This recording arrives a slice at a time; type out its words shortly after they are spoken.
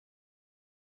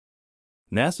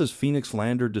NASA's Phoenix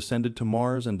lander descended to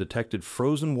Mars and detected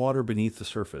frozen water beneath the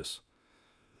surface.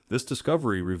 This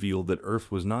discovery revealed that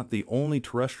Earth was not the only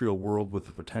terrestrial world with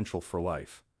the potential for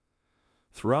life.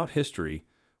 Throughout history,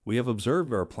 we have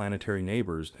observed our planetary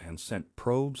neighbors and sent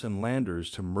probes and landers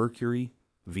to Mercury,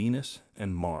 Venus,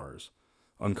 and Mars,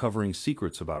 uncovering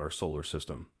secrets about our solar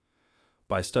system.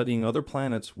 By studying other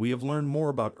planets, we have learned more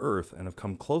about Earth and have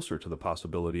come closer to the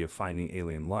possibility of finding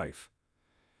alien life.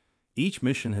 Each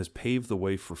mission has paved the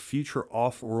way for future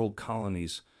off-world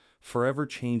colonies, forever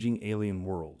changing alien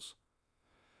worlds.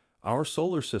 Our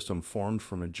solar system formed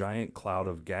from a giant cloud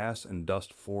of gas and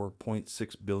dust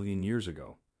 4.6 billion years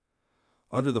ago.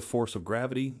 Under the force of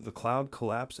gravity, the cloud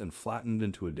collapsed and flattened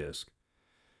into a disk.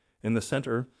 In the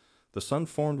center, the sun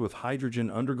formed with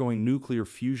hydrogen undergoing nuclear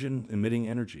fusion, emitting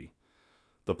energy.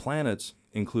 The planets,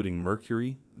 including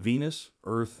Mercury, Venus,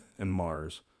 Earth, and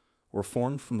Mars, were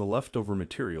formed from the leftover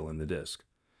material in the disk.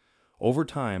 Over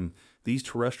time, these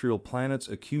terrestrial planets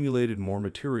accumulated more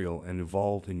material and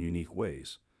evolved in unique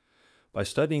ways. By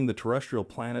studying the terrestrial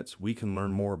planets, we can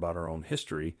learn more about our own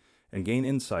history and gain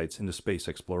insights into space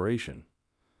exploration.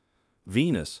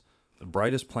 Venus, the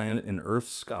brightest planet in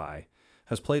Earth's sky,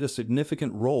 has played a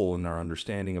significant role in our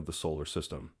understanding of the solar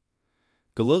system.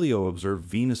 Galileo observed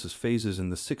Venus's phases in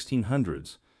the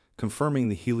 1600s, confirming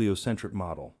the heliocentric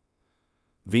model.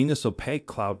 Venus' opaque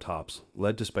cloud tops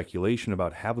led to speculation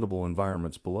about habitable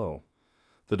environments below.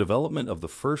 The development of the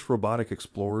first robotic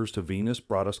explorers to Venus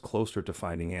brought us closer to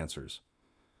finding answers.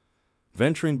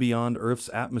 Venturing beyond Earth's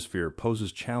atmosphere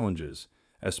poses challenges,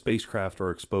 as spacecraft are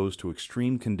exposed to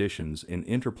extreme conditions in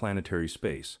interplanetary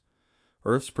space.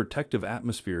 Earth's protective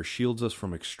atmosphere shields us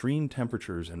from extreme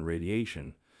temperatures and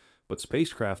radiation, but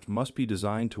spacecraft must be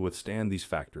designed to withstand these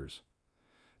factors.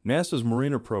 NASA's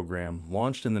Mariner program,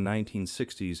 launched in the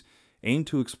 1960s, aimed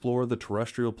to explore the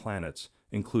terrestrial planets,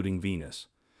 including Venus.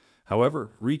 However,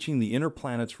 reaching the inner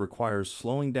planets requires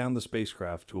slowing down the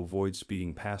spacecraft to avoid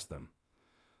speeding past them.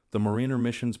 The Mariner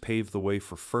missions paved the way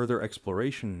for further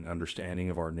exploration and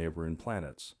understanding of our neighboring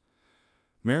planets.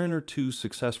 Mariner 2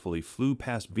 successfully flew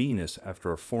past Venus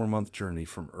after a 4-month journey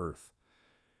from Earth.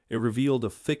 It revealed a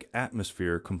thick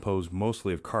atmosphere composed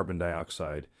mostly of carbon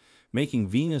dioxide, making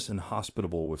Venus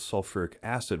inhospitable with sulfuric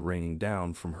acid raining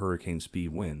down from hurricane-speed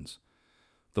winds.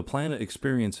 The planet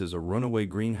experiences a runaway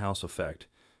greenhouse effect,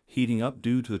 heating up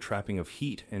due to the trapping of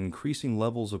heat and increasing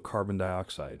levels of carbon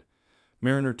dioxide.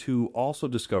 Mariner 2 also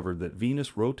discovered that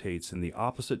Venus rotates in the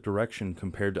opposite direction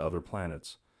compared to other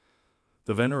planets.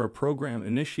 The Venera program,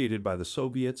 initiated by the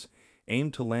Soviets,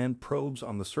 aimed to land probes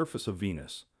on the surface of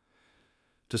Venus.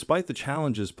 Despite the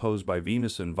challenges posed by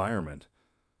Venus' environment,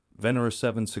 Venera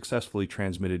 7 successfully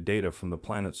transmitted data from the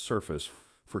planet's surface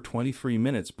for 23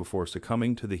 minutes before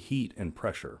succumbing to the heat and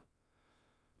pressure.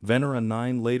 Venera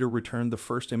 9 later returned the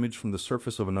first image from the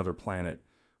surface of another planet,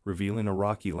 revealing a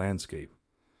rocky landscape.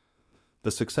 The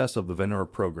success of the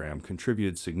Venera program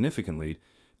contributed significantly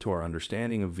to our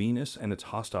understanding of Venus and its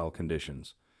hostile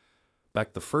conditions.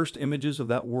 Back the first images of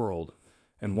that world,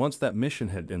 and once that mission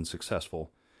had been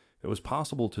successful, it was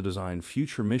possible to design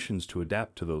future missions to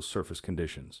adapt to those surface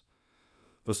conditions.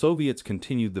 The Soviets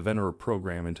continued the Venera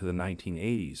program into the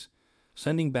 1980s,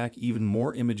 sending back even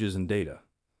more images and data.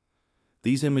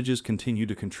 These images continue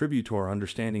to contribute to our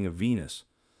understanding of Venus,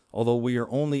 although we are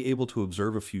only able to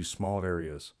observe a few small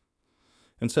areas.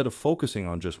 Instead of focusing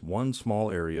on just one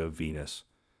small area of Venus,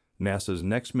 NASA's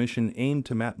next mission aimed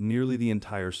to map nearly the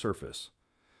entire surface.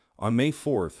 On May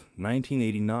 4,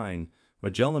 1989,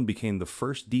 Magellan became the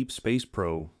first deep space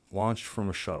probe launched from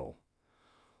a shuttle.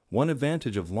 One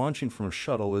advantage of launching from a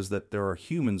shuttle is that there are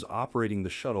humans operating the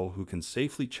shuttle who can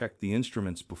safely check the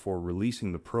instruments before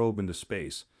releasing the probe into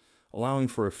space, allowing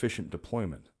for efficient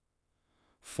deployment.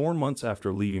 4 months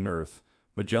after leaving Earth,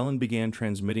 Magellan began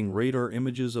transmitting radar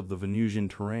images of the Venusian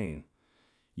terrain.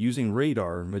 Using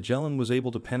radar, Magellan was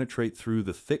able to penetrate through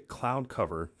the thick cloud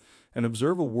cover and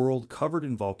observe a world covered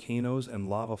in volcanoes and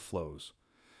lava flows.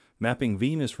 Mapping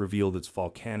Venus revealed its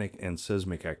volcanic and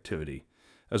seismic activity,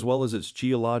 as well as its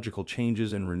geological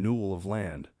changes and renewal of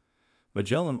land.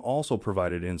 Magellan also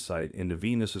provided insight into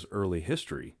Venus's early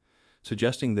history,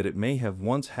 suggesting that it may have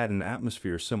once had an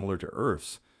atmosphere similar to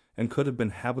Earth's and could have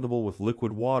been habitable with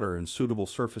liquid water and suitable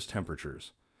surface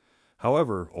temperatures.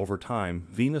 However, over time,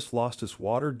 Venus lost its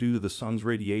water due to the sun's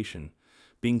radiation,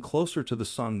 being closer to the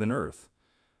sun than Earth.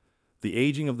 The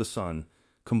aging of the sun,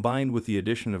 combined with the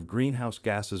addition of greenhouse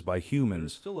gases by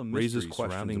humans, raises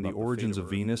questions surrounding the origins of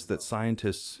Venus that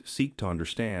scientists seek to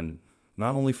understand,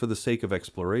 not only for the sake of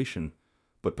exploration,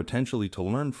 but potentially to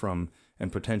learn from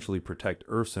and potentially protect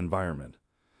Earth's environment.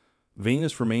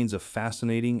 Venus remains a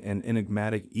fascinating and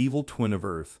enigmatic evil twin of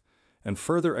Earth, and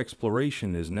further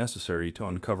exploration is necessary to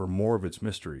uncover more of its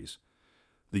mysteries.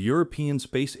 The European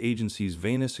Space Agency's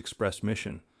Venus Express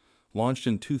mission, launched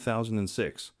in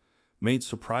 2006, made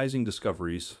surprising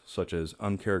discoveries such as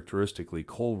uncharacteristically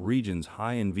cold regions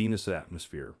high in Venus'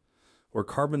 atmosphere, where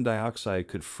carbon dioxide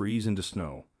could freeze into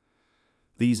snow.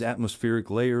 These atmospheric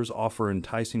layers offer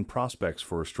enticing prospects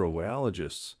for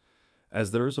astrobiologists,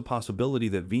 as there is a possibility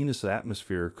that Venus'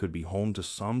 atmosphere could be home to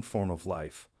some form of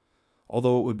life,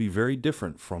 although it would be very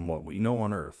different from what we know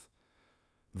on Earth.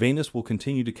 Venus will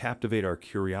continue to captivate our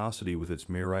curiosity with its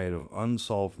myriad of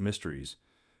unsolved mysteries,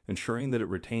 ensuring that it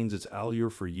retains its allure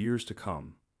for years to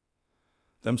come.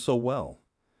 Them so well.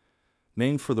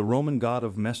 Named for the Roman god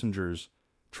of messengers,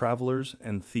 travelers,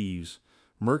 and thieves,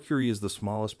 Mercury is the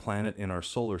smallest planet in our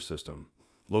solar system,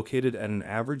 located at an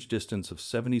average distance of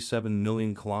 77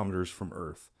 million kilometers from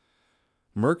Earth.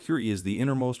 Mercury is the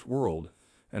innermost world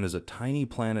and is a tiny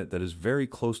planet that is very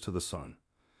close to the Sun.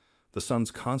 The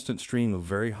Sun's constant stream of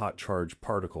very hot charged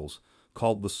particles,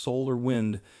 called the solar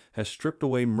wind, has stripped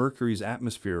away Mercury's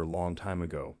atmosphere a long time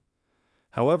ago.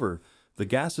 However, the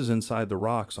gases inside the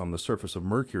rocks on the surface of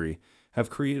Mercury have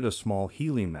created a small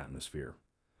helium atmosphere.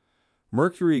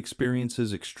 Mercury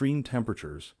experiences extreme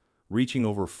temperatures, reaching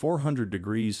over 400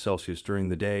 degrees Celsius during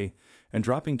the day and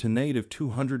dropping to negative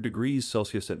 200 degrees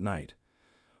Celsius at night.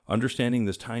 Understanding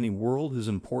this tiny world is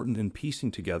important in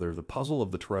piecing together the puzzle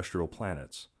of the terrestrial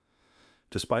planets.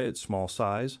 Despite its small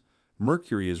size,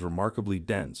 Mercury is remarkably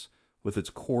dense, with its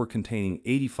core containing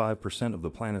 85% of the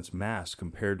planet's mass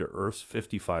compared to Earth's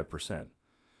 55%.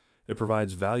 It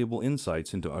provides valuable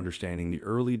insights into understanding the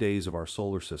early days of our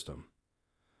solar system.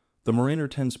 The Mariner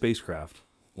 10 spacecraft,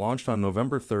 launched on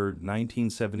November 3,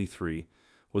 1973,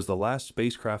 was the last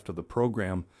spacecraft of the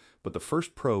program, but the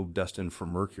first probe destined for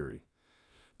Mercury.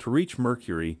 To reach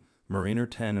Mercury, Mariner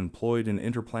 10 employed an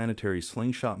interplanetary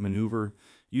slingshot maneuver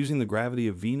using the gravity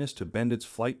of Venus to bend its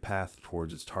flight path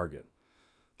towards its target.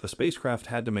 The spacecraft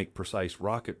had to make precise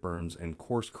rocket burns and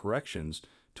course corrections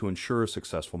to ensure a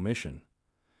successful mission.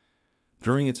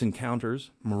 During its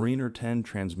encounters, Mariner 10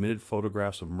 transmitted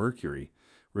photographs of Mercury,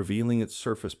 revealing its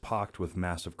surface pocked with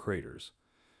massive craters.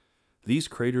 These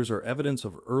craters are evidence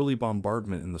of early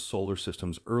bombardment in the solar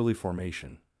system's early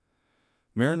formation.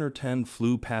 Mariner 10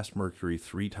 flew past Mercury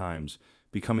 3 times,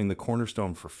 becoming the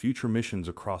cornerstone for future missions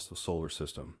across the solar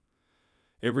system.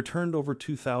 It returned over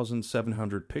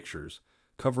 2,700 pictures,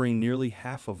 covering nearly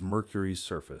half of Mercury's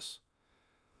surface.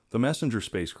 The Messenger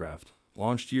spacecraft,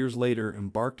 launched years later,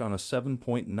 embarked on a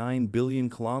 7.9 billion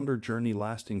kilometer journey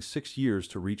lasting 6 years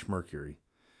to reach Mercury.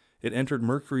 It entered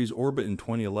Mercury's orbit in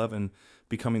 2011,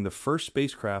 becoming the first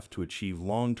spacecraft to achieve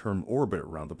long-term orbit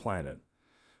around the planet.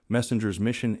 Messenger's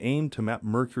mission aimed to map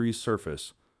Mercury's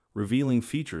surface, revealing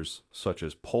features such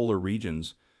as polar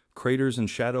regions, craters and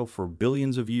shadow for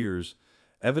billions of years,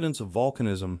 evidence of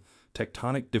volcanism,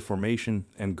 tectonic deformation,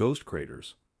 and ghost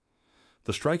craters.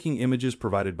 The striking images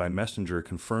provided by Messenger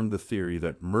confirmed the theory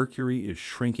that Mercury is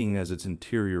shrinking as its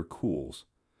interior cools.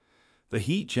 The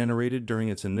heat generated during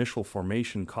its initial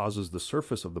formation causes the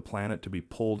surface of the planet to be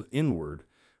pulled inward,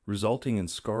 resulting in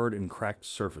scarred and cracked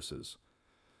surfaces.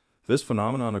 This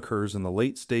phenomenon occurs in the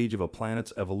late stage of a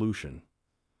planet's evolution.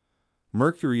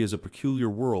 Mercury is a peculiar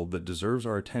world that deserves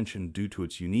our attention due to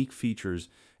its unique features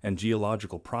and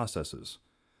geological processes.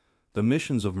 The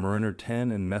missions of Mariner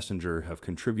 10 and Messenger have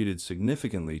contributed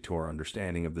significantly to our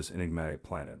understanding of this enigmatic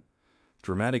planet.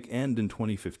 Dramatic end in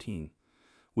 2015.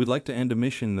 We'd like to end a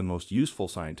mission in the most useful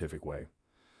scientific way.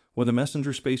 When the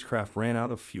Messenger spacecraft ran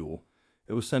out of fuel,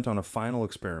 it was sent on a final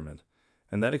experiment,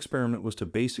 and that experiment was to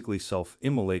basically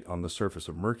self-immolate on the surface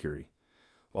of Mercury.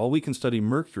 While we can study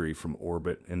Mercury from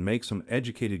orbit and make some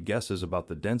educated guesses about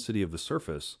the density of the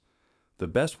surface, the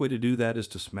best way to do that is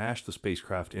to smash the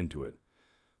spacecraft into it.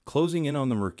 Closing in on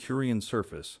the Mercurian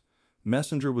surface,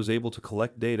 Messenger was able to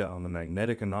collect data on the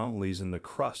magnetic anomalies in the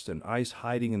crust and ice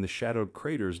hiding in the shadowed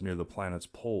craters near the planet's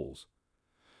poles.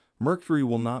 Mercury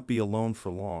will not be alone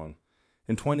for long.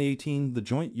 In 2018, the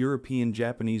joint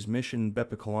European-Japanese mission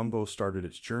Bepi Colombo started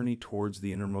its journey towards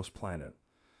the innermost planet.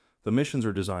 The missions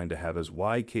are designed to have as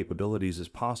wide capabilities as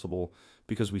possible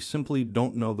because we simply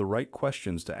don't know the right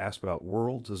questions to ask about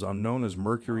worlds as unknown as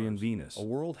Mercury and Venus. A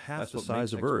world half the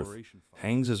size of Earth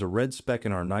hangs as a red speck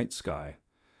in our night sky.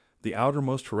 The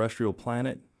outermost terrestrial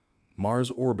planet, Mars'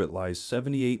 orbit lies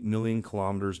 78 million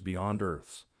kilometers beyond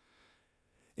Earth's.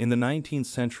 In the 19th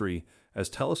century, as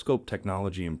telescope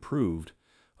technology improved,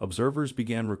 observers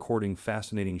began recording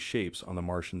fascinating shapes on the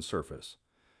Martian surface.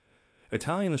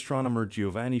 Italian astronomer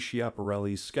Giovanni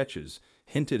Schiaparelli's sketches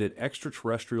hinted at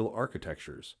extraterrestrial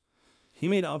architectures. He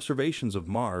made observations of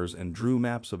Mars and drew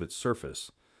maps of its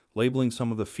surface, labeling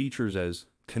some of the features as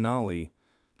canali,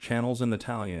 channels in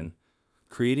Italian,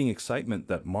 creating excitement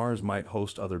that Mars might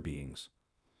host other beings.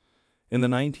 In the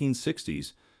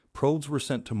 1960s, probes were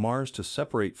sent to Mars to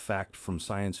separate fact from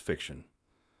science fiction.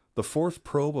 The fourth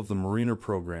probe of the Mariner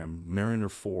program, Mariner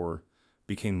 4,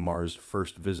 became Mars'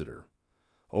 first visitor.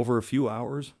 Over a few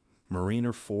hours,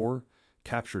 Mariner 4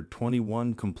 captured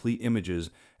 21 complete images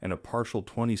and a partial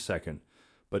 22nd,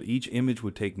 but each image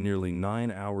would take nearly 9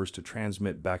 hours to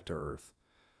transmit back to Earth.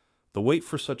 The wait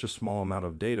for such a small amount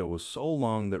of data was so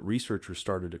long that researchers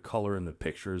started to color in the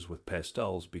pictures with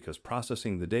pastels because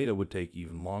processing the data would take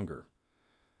even longer.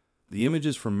 The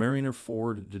images from Mariner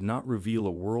 4 did not reveal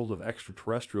a world of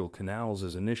extraterrestrial canals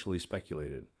as initially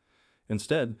speculated.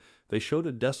 Instead, they showed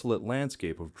a desolate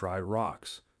landscape of dry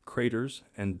rocks, craters,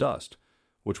 and dust,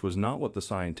 which was not what the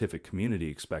scientific community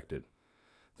expected.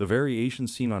 The variation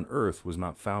seen on Earth was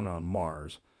not found on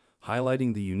Mars,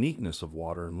 highlighting the uniqueness of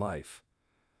water and life.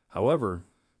 However,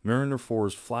 Mariner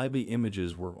 4's flyby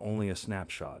images were only a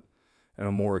snapshot, and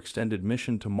a more extended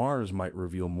mission to Mars might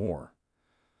reveal more.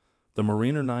 The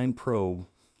Mariner 9 probe,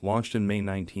 launched in May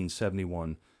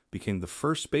 1971, became the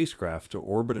first spacecraft to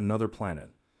orbit another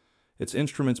planet. Its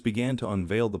instruments began to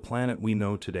unveil the planet we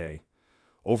know today.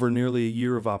 Over nearly a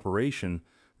year of operation,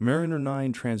 Mariner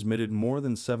 9 transmitted more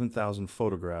than 7,000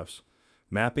 photographs,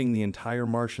 mapping the entire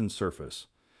Martian surface.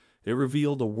 It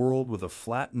revealed a world with a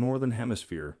flat northern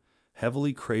hemisphere,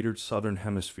 heavily cratered southern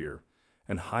hemisphere,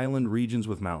 and highland regions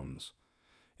with mountains.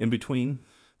 In between,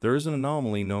 there is an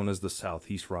anomaly known as the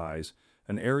Southeast Rise,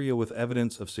 an area with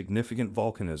evidence of significant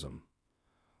volcanism.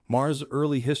 Mars'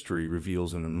 early history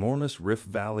reveals an enormous rift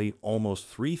valley almost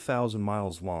 3,000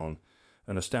 miles long,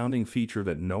 an astounding feature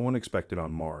that no one expected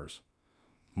on Mars.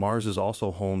 Mars is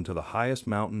also home to the highest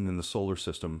mountain in the solar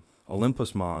system,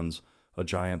 Olympus Mons, a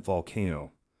giant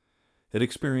volcano. It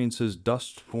experiences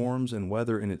dust storms and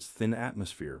weather in its thin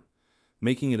atmosphere,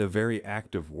 making it a very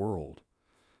active world.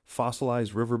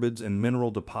 Fossilized riverbeds and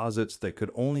mineral deposits that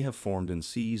could only have formed in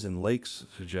seas and lakes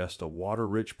suggest a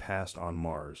water-rich past on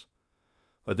Mars.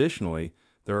 Additionally,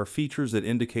 there are features that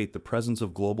indicate the presence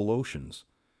of global oceans.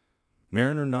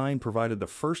 Mariner 9 provided the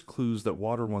first clues that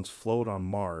water once flowed on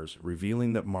Mars,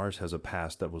 revealing that Mars has a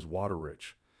past that was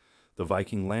water-rich. The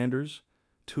Viking landers,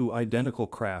 two identical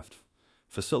craft,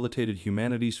 facilitated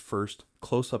humanity's first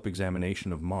close-up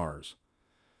examination of Mars.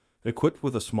 Equipped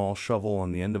with a small shovel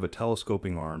on the end of a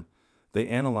telescoping arm, they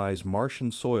analyzed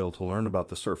Martian soil to learn about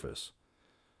the surface.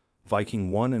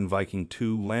 Viking 1 and Viking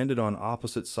 2 landed on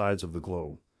opposite sides of the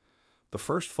globe. The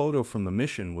first photo from the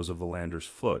mission was of the lander's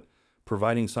foot,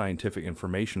 providing scientific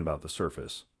information about the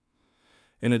surface.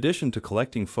 In addition to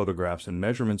collecting photographs and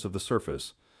measurements of the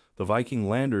surface, the Viking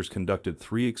landers conducted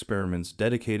 3 experiments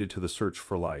dedicated to the search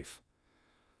for life.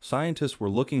 Scientists were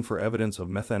looking for evidence of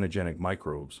methanogenic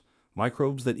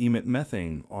microbes that emit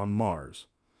methane on Mars.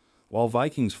 While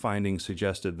Viking's findings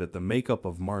suggested that the makeup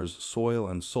of Mars' soil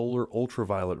and solar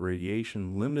ultraviolet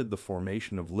radiation limited the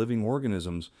formation of living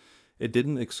organisms, it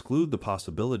didn't exclude the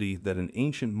possibility that an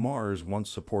ancient Mars once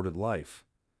supported life.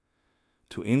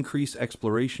 To increase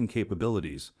exploration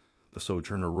capabilities, the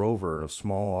Sojourner rover, a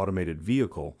small automated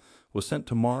vehicle, was sent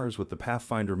to Mars with the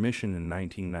Pathfinder mission in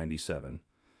 1997.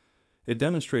 It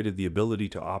demonstrated the ability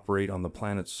to operate on the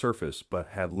planet's surface but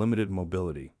had limited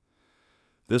mobility.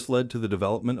 This led to the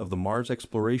development of the Mars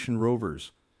Exploration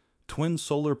Rovers, twin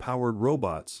solar-powered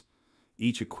robots,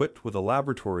 each equipped with a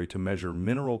laboratory to measure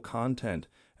mineral content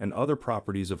and other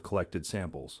properties of collected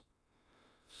samples.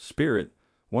 Spirit,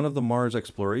 one of the Mars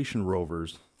Exploration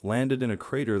Rovers, landed in a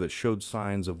crater that showed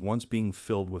signs of once being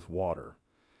filled with water.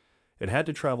 It had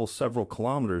to travel several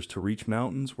kilometers to reach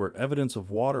mountains where evidence of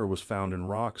water was found in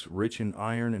rocks rich in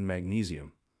iron and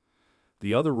magnesium.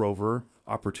 The other rover,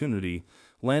 Opportunity,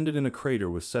 landed in a crater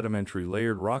with sedimentary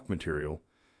layered rock material,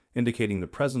 indicating the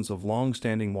presence of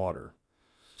long-standing water.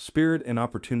 Spirit and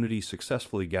Opportunity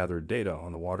successfully gathered data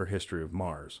on the water history of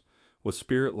Mars, with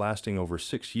Spirit lasting over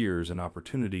 6 years and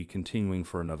Opportunity continuing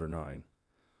for another 9.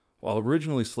 While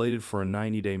originally slated for a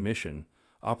 90-day mission,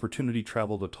 Opportunity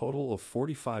traveled a total of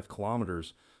 45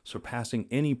 kilometers, surpassing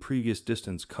any previous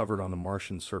distance covered on the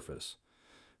Martian surface.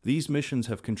 These missions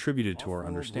have contributed to our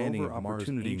understanding of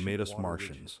Opportunity made us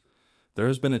Martians. There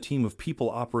has been a team of people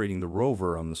operating the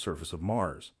rover on the surface of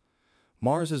Mars.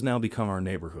 Mars has now become our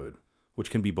neighborhood,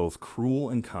 which can be both cruel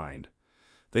and kind.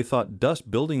 They thought dust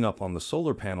building up on the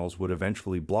solar panels would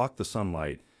eventually block the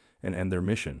sunlight and end their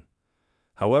mission.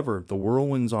 However, the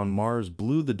whirlwinds on Mars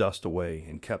blew the dust away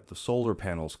and kept the solar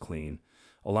panels clean,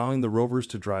 allowing the rovers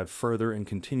to drive further and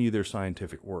continue their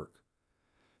scientific work.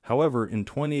 However, in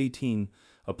 2018,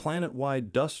 a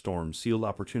planet-wide dust storm sealed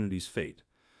Opportunity's fate.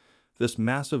 This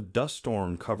massive dust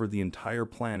storm covered the entire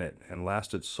planet and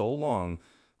lasted so long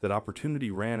that Opportunity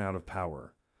ran out of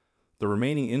power. The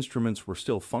remaining instruments were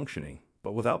still functioning,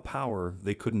 but without power,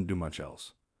 they couldn't do much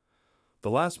else.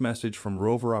 The last message from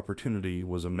rover Opportunity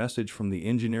was a message from the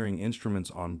engineering instruments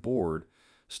on board,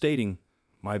 stating,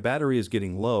 "My battery is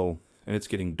getting low, and it's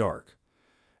getting dark."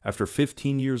 After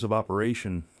 15 years of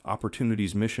operation,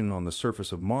 Opportunity's mission on the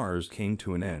surface of Mars came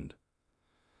to an end.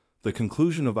 The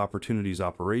conclusion of Opportunity's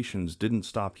operations didn't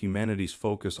stop humanity's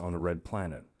focus on the red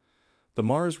planet. The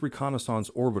Mars Reconnaissance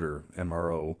Orbiter,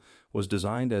 MRO, was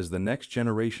designed as the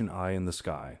next-generation eye in the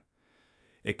sky.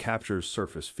 It captures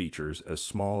surface features as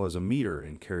small as a meter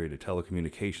and carried a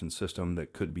telecommunications system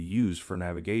that could be used for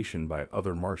navigation by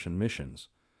other Martian missions.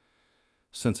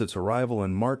 Since its arrival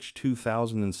in March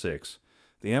 2006,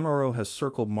 the MRO has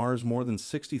circled Mars more than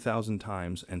 60,000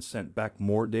 times and sent back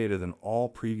more data than all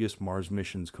previous Mars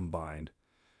missions combined.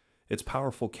 Its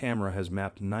powerful camera has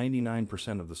mapped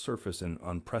 99% of the surface in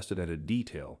unprecedented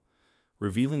detail,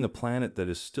 revealing a planet that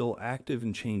is still active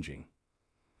and changing.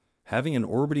 Having an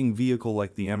orbiting vehicle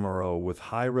like the MRO with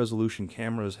high-resolution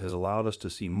cameras has allowed us to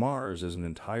see Mars as an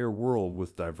entire world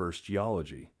with diverse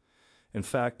geology. In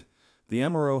fact, the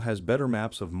MRO has better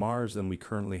maps of Mars than we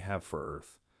currently have for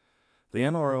Earth. The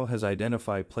MRO has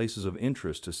identified places of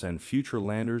interest to send future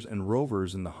landers and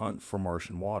rovers in the hunt for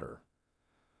Martian water.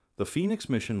 The Phoenix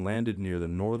mission landed near the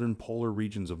northern polar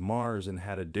regions of Mars and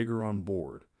had a digger on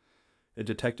board. It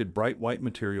detected bright white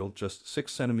material just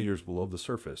 6 centimeters below the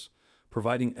surface,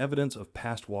 providing evidence of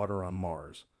past water on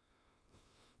Mars.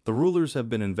 The rulers have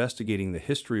been investigating the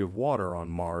history of water on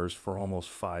Mars for almost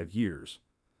 5 years.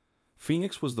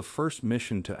 Phoenix was the first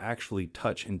mission to actually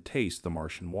touch and taste the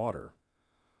Martian water.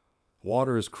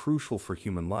 Water is crucial for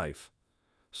human life,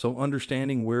 so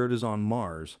understanding where it is on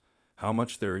Mars, how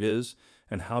much there is,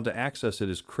 and how to access it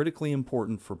is critically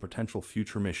important for potential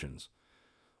future missions.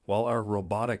 While our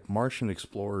robotic Martian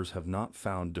explorers have not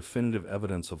found definitive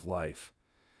evidence of life,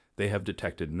 they have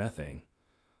detected methane,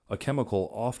 a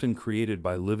chemical often created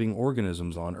by living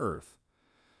organisms on Earth.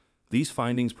 These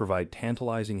findings provide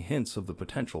tantalizing hints of the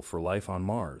potential for life on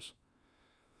Mars.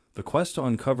 The quest to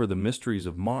uncover the mysteries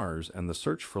of Mars and the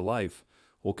search for life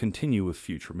will continue with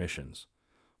future missions.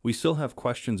 We still have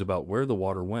questions about where the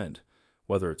water went,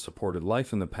 whether it supported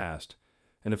life in the past,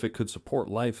 and if it could support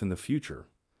life in the future.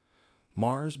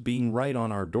 Mars, being right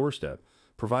on our doorstep,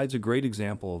 provides a great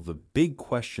example of the big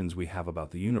questions we have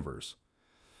about the universe.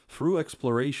 Through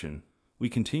exploration, we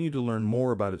continue to learn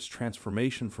more about its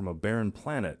transformation from a barren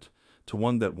planet to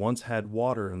one that once had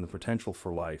water and the potential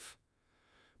for life.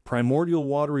 Primordial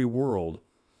watery world,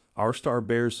 our star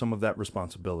bears some of that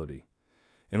responsibility.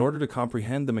 In order to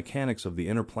comprehend the mechanics of the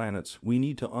inner planets, we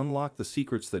need to unlock the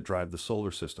secrets that drive the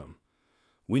solar system.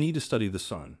 We need to study the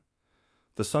sun.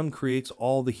 The sun creates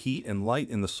all the heat and light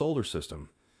in the solar system,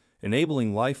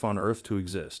 enabling life on Earth to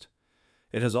exist.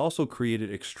 It has also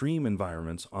created extreme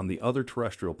environments on the other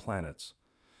terrestrial planets.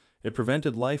 It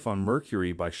prevented life on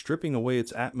Mercury by stripping away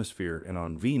its atmosphere and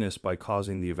on Venus by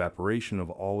causing the evaporation of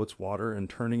all its water and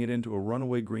turning it into a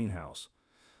runaway greenhouse.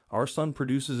 Our sun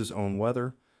produces its own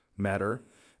weather, matter,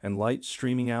 and light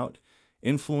streaming out,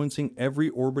 influencing every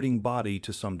orbiting body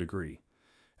to some degree.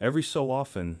 Every so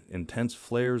often, intense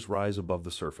flares rise above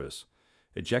the surface,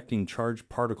 ejecting charged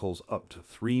particles up to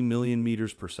 3 million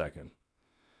meters per second.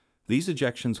 These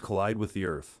ejections collide with the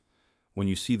Earth. When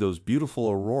you see those beautiful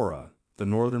aurora, the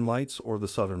northern lights or the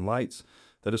southern lights,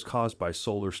 that is caused by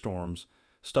solar storms,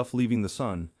 stuff leaving the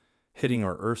sun, hitting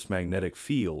our Earth's magnetic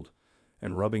field,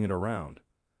 and rubbing it around.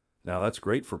 Now that's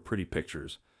great for pretty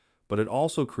pictures, but it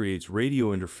also creates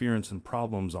radio interference and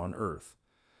problems on Earth.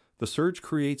 The surge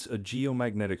creates a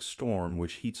geomagnetic storm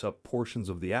which heats up portions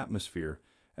of the atmosphere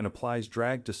and applies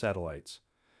drag to satellites.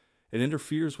 It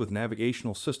interferes with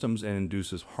navigational systems and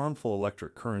induces harmful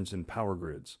electric currents in power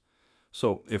grids.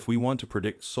 So, if we want to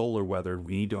predict solar weather,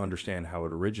 we need to understand how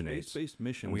it originates. Space-based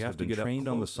missions have been trained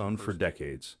on the sun for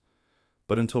decades.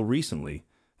 But until recently,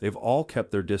 they've all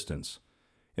kept their distance.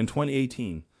 In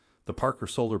 2018, the Parker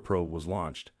Solar Probe was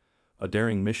launched, a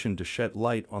daring mission to shed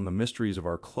light on the mysteries of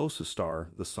our closest star,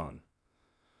 the Sun.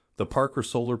 The Parker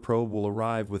Solar Probe will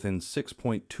arrive within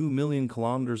 6.2 million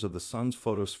kilometers of the Sun's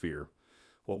photosphere,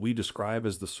 what we describe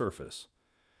as the surface.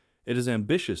 It is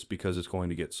ambitious because it's going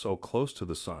to get so close to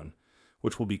the Sun,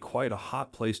 which will be quite a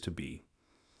hot place to be.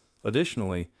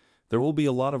 Additionally, there will be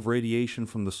a lot of radiation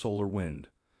from the solar wind.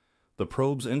 The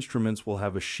probe's instruments will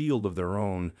have a shield of their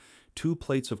own, 2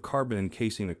 plates of carbon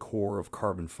encasing a core of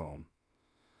carbon foam.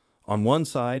 On one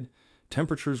side,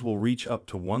 Temperatures will reach up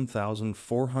to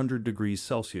 1,400 degrees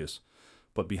Celsius,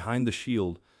 but behind the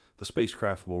shield, the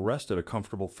spacecraft will rest at a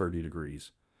comfortable 30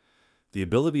 degrees. The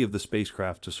ability of the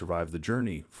spacecraft to survive the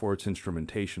journey, for its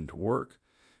instrumentation to work,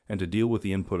 and to deal with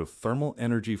the input of thermal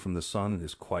energy from the sun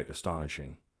is quite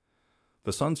astonishing.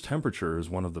 The sun's temperature is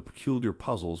one of the peculiar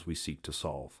puzzles we seek to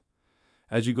solve.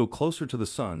 As you go closer to the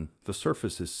sun, the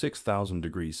surface is 6,000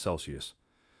 degrees Celsius.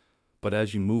 But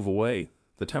as you move away,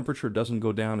 the temperature doesn't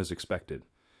go down as expected.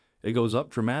 It goes up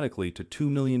dramatically to 2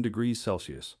 million degrees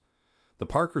Celsius. The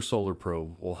Parker Solar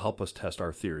Probe will help us test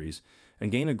our theories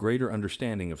and gain a greater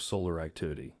understanding of solar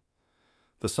activity.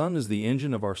 The sun is the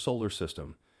engine of our solar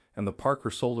system, and the Parker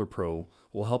Solar Probe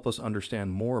will help us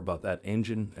understand more about that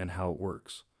engine and how it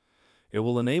works. It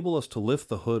will enable us to lift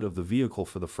the hood of the vehicle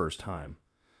for the first time.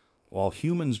 While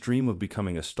humans dream of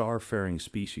becoming a star-faring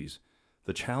species,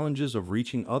 the challenges of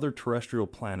reaching other terrestrial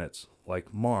planets,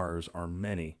 like Mars, are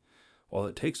many. While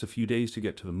it takes a few days to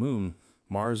get to the moon,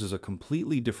 Mars is a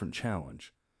completely different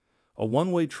challenge. A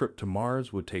one-way trip to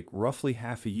Mars would take roughly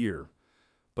half a year,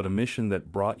 but a mission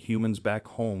that brought humans back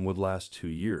home would last 2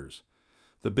 years.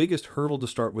 The biggest hurdle to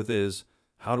start with is,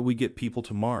 how do we get people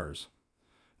to Mars?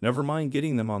 Never mind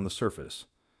getting them on the surface.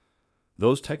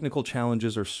 Those technical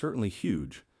challenges are certainly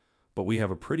huge, but we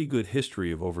have a pretty good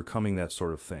history of overcoming that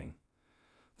sort of thing.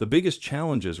 The biggest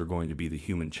challenges are going to be the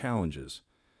human challenges.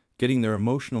 Getting there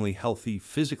emotionally healthy,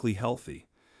 physically healthy.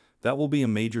 That will be a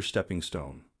major stepping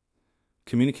stone.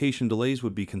 Communication delays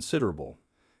would be considerable,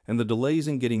 and the delays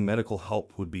in getting medical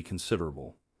help would be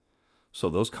considerable. So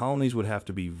those colonies would have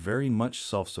to be very much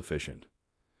self-sufficient.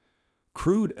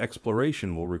 Crewed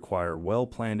exploration will require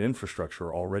well-planned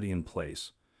infrastructure already in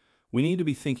place. We need to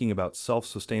be thinking about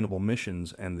self-sustainable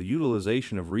missions and the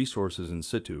utilization of resources in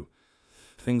situ,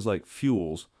 things like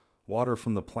fuels, water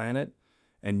from the planet,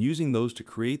 and using those to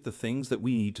create the things that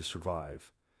we need to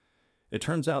survive. It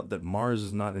turns out that Mars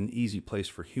is not an easy place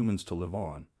for humans to live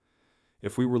on.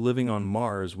 If we were living on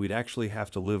Mars, we'd actually have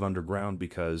to live underground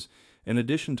because, in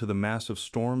addition to the massive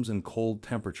storms and cold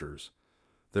temperatures,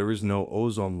 there is no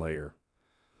ozone layer.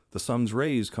 The sun's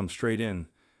rays come straight in,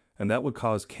 and that would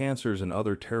cause cancers and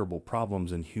other terrible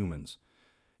problems in humans.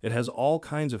 It has all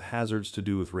kinds of hazards to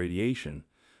do with radiation,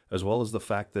 as well as the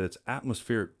fact that its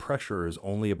atmospheric pressure is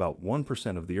only about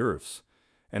 1% of the Earth's,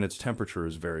 and its temperature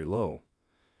is very low.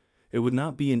 It would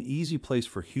not be an easy place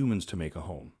for humans to make a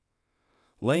home.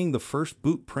 Laying the first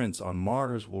boot prints on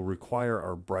Mars will require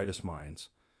our brightest minds.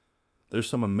 There's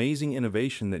some amazing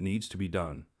innovation that needs to be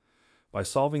done. By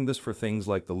solving this for things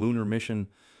like the lunar mission,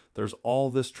 there's all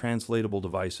this translatable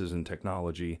devices and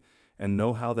technology and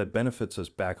know-how that benefits us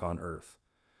back on Earth.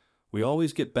 We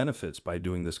always get benefits by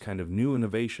doing this kind of new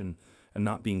innovation and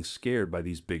not being scared by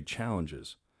these big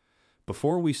challenges.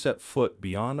 Before we set foot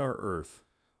beyond our Earth,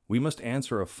 we must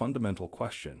answer a fundamental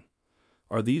question.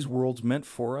 Are these worlds meant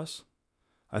for us?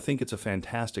 I think it's a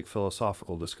fantastic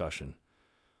philosophical discussion.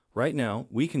 Right now,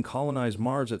 we can colonize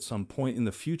Mars at some point in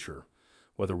the future,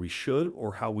 whether we should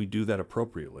or how we do that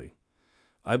appropriately.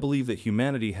 I believe that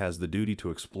humanity has the duty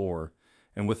to explore,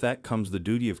 and with that comes the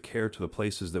duty of care to the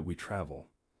places that we travel.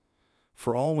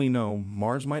 For all we know,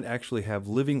 Mars might actually have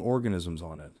living organisms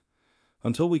on it.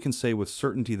 Until we can say with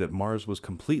certainty that Mars was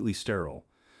completely sterile,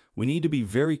 we need to be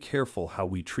very careful how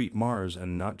we treat Mars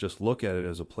and not just look at it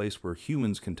as a place where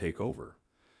humans can take over.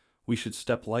 We should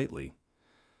step lightly.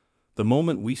 The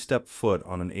moment we step foot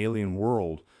on an alien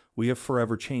world, we have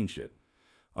forever changed it.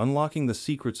 Unlocking the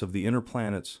secrets of the inner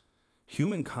planets,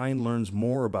 humankind learns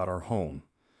more about our home.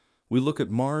 We look at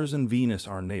Mars and Venus,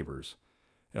 our neighbors.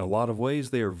 In a lot of ways,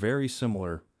 they are very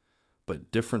similar,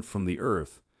 but different from the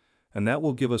Earth, and that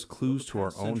will give us clues to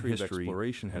our own history.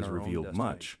 Exploration has revealed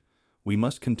much. We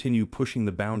must continue pushing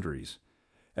the boundaries.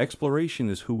 Exploration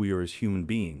is who we are as human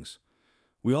beings.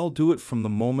 We all do it from the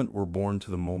moment we're born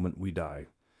to the moment we die.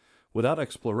 Without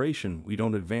exploration, we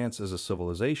don't advance as a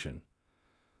civilization.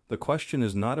 The question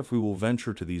is not if we will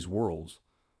venture to these worlds,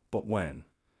 but when.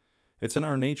 It's in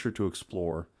our nature to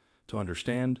explore, to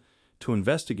understand, to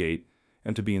investigate,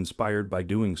 and to be inspired by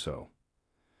doing so.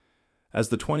 As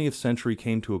the 20th century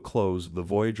came to a close, the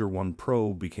Voyager 1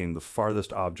 probe became the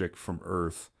farthest object from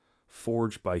Earth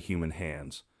forged by human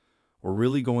hands. We're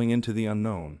really going into the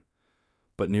unknown.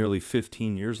 But nearly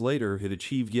 15 years later, it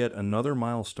achieved yet another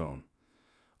milestone.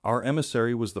 Our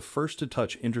emissary was the first to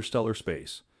touch interstellar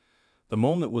space. The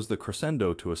moment was the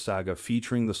crescendo to a saga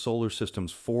featuring the solar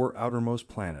system's 4 outermost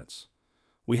planets.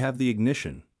 We have the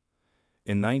ignition.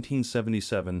 In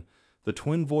 1977, the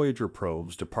twin Voyager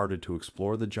probes departed to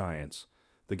explore the giants,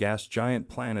 the gas giant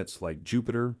planets like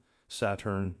Jupiter,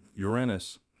 Saturn,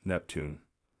 Uranus, Neptune.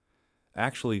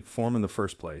 Actually, form in the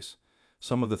first place.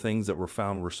 Some of the things that were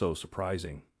found were so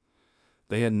surprising.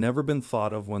 They had never been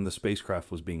thought of when the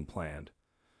spacecraft was being planned.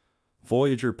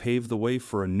 Voyager paved the way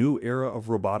for a new era of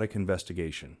robotic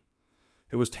investigation.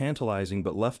 It was tantalizing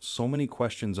but left so many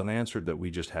questions unanswered that we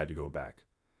just had to go back.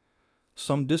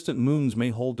 Some distant moons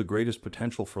may hold the greatest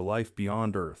potential for life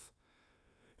beyond Earth.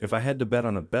 If I had to bet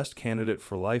on a best candidate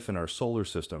for life in our solar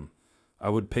system, I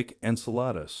would pick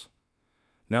Enceladus.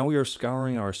 Now we are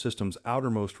scouring our system's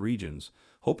outermost regions,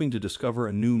 hoping to discover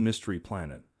a new mystery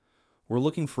planet. We're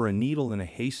looking for a needle in a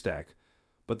haystack,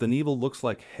 but the needle looks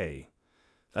like hay.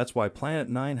 That's why Planet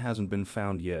 9 hasn't been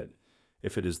found yet,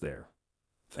 if it is there.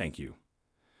 Thank you.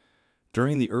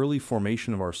 During the early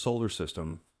formation of our solar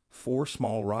system, 4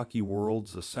 small rocky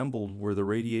worlds assembled where the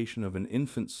radiation of an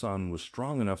infant sun was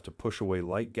strong enough to push away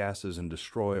light gases and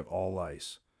destroy all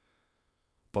ice.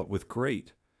 But with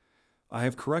great, I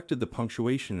have corrected the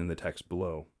punctuation in the text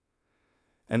below.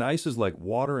 And ices like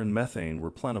water and methane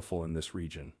were plentiful in this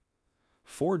region.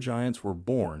 4 giants were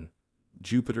born: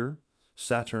 Jupiter,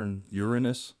 Saturn,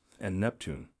 Uranus, and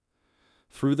Neptune.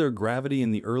 Through their gravity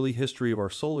in the early history of our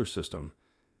solar system,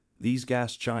 these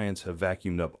gas giants have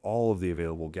vacuumed up all of the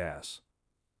available gas.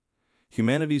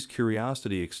 Humanity's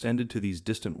curiosity extended to these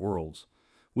distant worlds.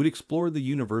 We'd explored the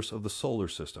universe of the solar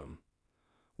system.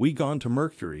 We'd gone to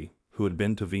Mercury, who had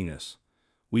been to Venus.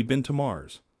 We'd been to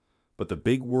Mars. But the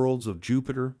big worlds of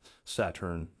Jupiter,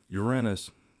 Saturn, Uranus,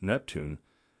 Neptune,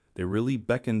 they really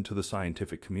beckoned to the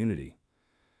scientific community.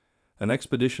 An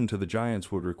expedition to the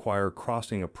giants would require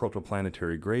crossing a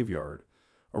protoplanetary graveyard,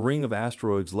 a ring of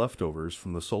asteroids leftovers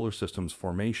from the solar system's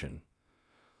formation.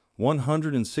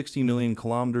 160 million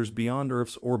kilometers beyond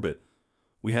Earth's orbit,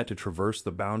 we had to traverse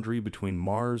the boundary between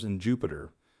Mars and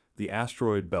Jupiter, the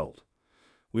asteroid belt.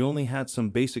 We only had some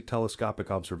basic telescopic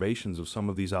observations of some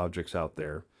of these objects out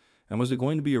there, and was it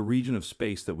going to be a region of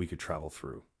space that we could travel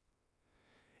through?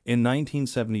 In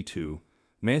 1972,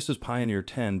 NASA's Pioneer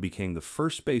 10 became the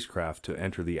first spacecraft to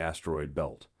enter the asteroid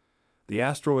belt. The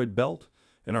asteroid belt,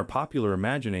 in our popular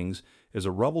imaginings, is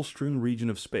a rubble-strewn region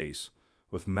of space,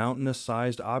 with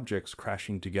mountainous-sized objects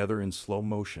crashing together in slow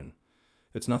motion.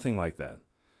 It's nothing like that.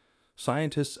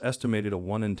 Scientists estimated a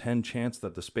 1 in 10 chance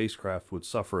that the spacecraft would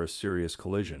suffer a serious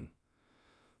collision.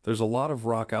 There's a lot of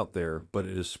rock out there, but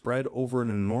it is spread over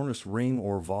an enormous ring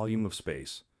or volume of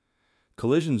space.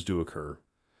 Collisions do occur,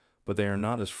 but they are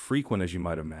not as frequent as you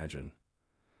might imagine.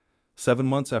 7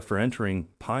 months after entering,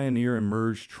 Pioneer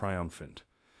emerged triumphant.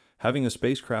 Having a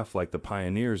spacecraft like the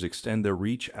Pioneers extend their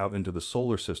reach out into the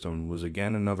solar system was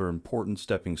again another important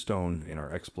stepping stone in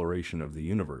our exploration of the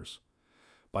universe.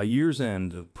 By year's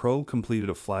end, the probe completed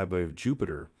a flyby of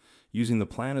Jupiter, using the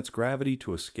planet's gravity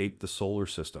to escape the solar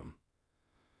system.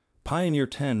 Pioneer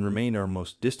 10 remained our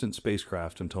most distant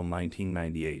spacecraft until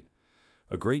 1998.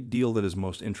 A great deal that is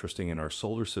most interesting in our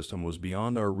solar system was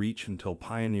beyond our reach until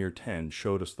Pioneer 10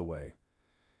 showed us the way.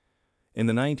 In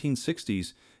the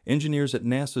 1960s, engineers at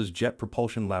NASA's Jet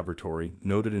Propulsion Laboratory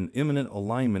noted an imminent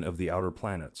alignment of the outer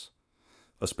planets.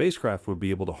 A spacecraft would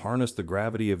be able to harness the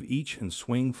gravity of each and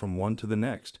swing from one to the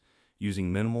next,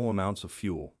 using minimal amounts of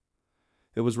fuel.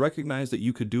 It was recognized that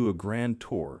you could do a grand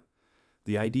tour,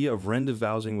 the idea of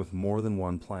rendezvousing with more than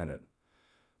one planet.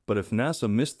 But if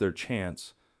NASA missed their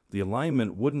chance, the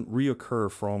alignment wouldn't reoccur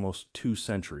for almost 2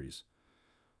 centuries.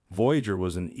 Voyager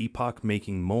was an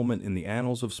epoch-making moment in the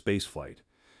annals of spaceflight.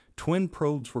 Twin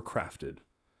probes were crafted,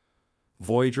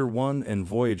 Voyager 1 and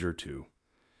Voyager 2.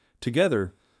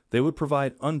 Together, they would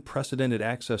provide unprecedented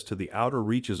access to the outer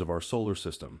reaches of our solar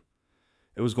system.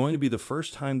 It was going to be the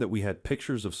first time that we had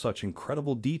pictures of such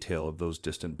incredible detail of those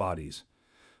distant bodies.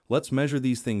 Let's measure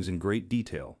these things in great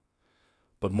detail.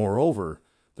 But moreover,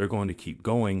 they're going to keep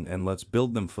going, and let's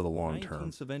build them for the long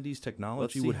term. 1970s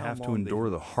technology would have to endure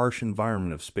the harsh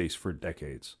environment of space for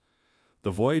decades.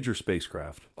 The Voyager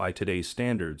spacecraft, by today's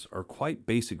standards, are quite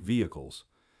basic vehicles.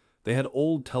 They had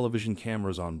old television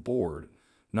cameras on board,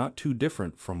 not too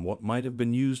different from what might have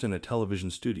been used in a television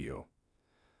studio.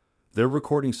 Their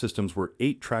recording systems were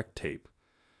 8-track tape.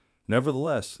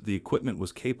 Nevertheless, the equipment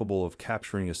was capable of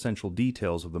capturing essential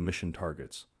details of the mission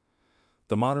targets.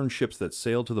 The modern ships that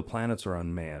sail to the planets are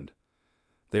unmanned.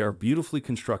 They are beautifully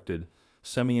constructed,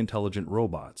 semi-intelligent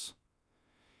robots.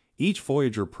 Each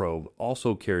Voyager probe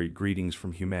also carried greetings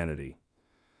from humanity.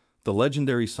 The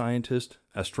legendary scientist,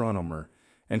 astronomer,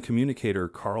 and communicator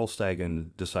Carl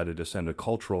Sagan decided to send a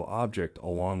cultural object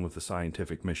along with the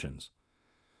scientific missions.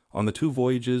 On the 2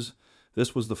 voyages,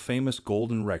 this was the famous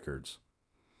Golden Records.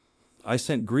 I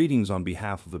sent greetings on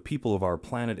behalf of the people of our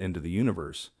planet into the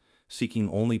universe, seeking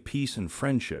only peace and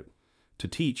friendship, to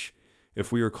teach,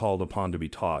 if we are called upon to be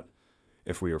taught,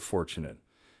 if we are fortunate,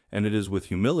 and it is with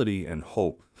humility and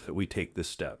hope that we take this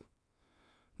step.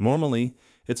 Normally,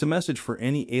 it's a message for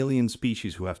any alien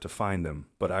species who have to find them,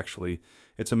 but actually,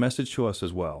 it's a message to us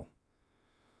as well.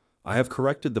 I have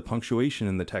corrected the punctuation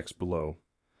in the text below.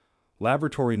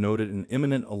 Laboratory noted an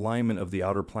imminent alignment of the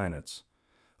outer planets.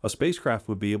 A spacecraft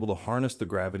would be able to harness the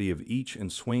gravity of each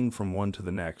and swing from one to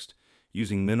the next,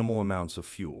 using minimal amounts of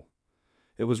fuel.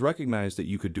 It was recognized that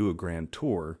you could do a grand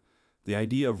tour, the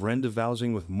idea of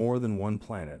rendezvousing with more than one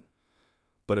planet.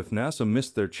 But if NASA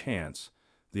missed their chance,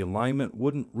 the alignment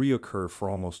wouldn't reoccur for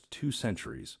almost 2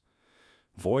 centuries.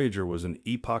 Voyager was an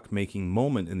epoch-making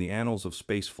moment in the annals of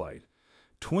spaceflight.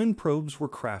 Twin probes were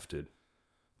crafted,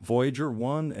 Voyager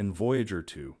 1 and Voyager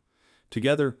 2.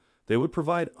 Together, they would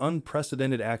provide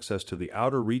unprecedented access to the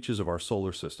outer reaches of our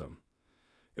solar system.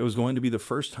 It was going to be the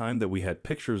first time that we had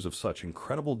pictures of such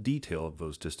incredible detail of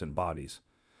those distant bodies.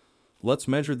 Let's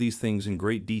measure these things in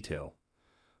great detail.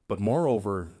 But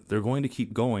moreover, they're going to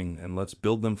keep going, and let's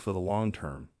build them for the long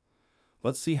term.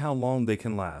 Let's see how long they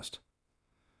can last.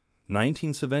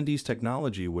 1970s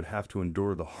technology would have to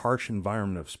endure the harsh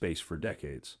environment of space for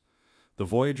decades. The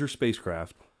Voyager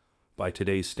spacecraft, by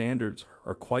today's standards,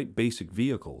 are quite basic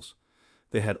vehicles.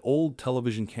 They had old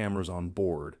television cameras on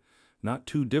board, not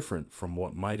too different from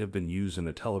what might have been used in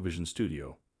a television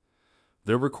studio.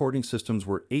 Their recording systems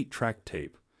were 8-track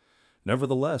tape.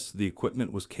 Nevertheless, the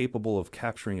equipment was capable of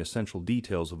capturing essential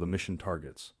details of the mission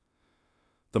targets.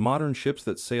 The modern ships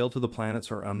that sail to the planets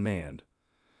are unmanned.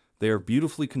 They are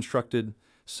beautifully constructed,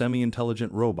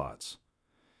 semi-intelligent robots.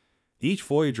 Each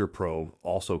Voyager probe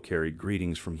also carried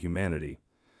greetings from humanity.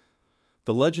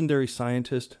 The legendary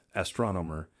scientist,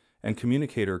 astronomer, and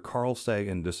communicator Carl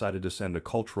Sagan decided to send a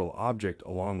cultural object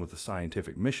along with the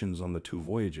scientific missions on the 2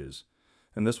 voyages,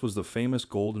 and this was the famous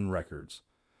Golden Records.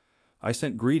 I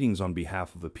sent greetings on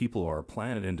behalf of the people of our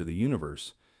planet into the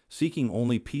universe, seeking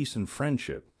only peace and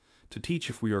friendship, to teach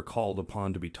if we are called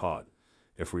upon to be taught,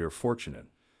 if we are fortunate,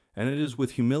 and it is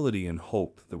with humility and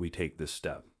hope that we take this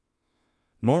step.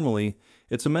 Normally,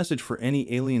 it's a message for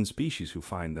any alien species who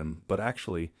find them, but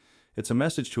actually, it's a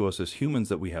message to us as humans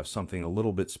that we have something a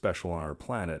little bit special on our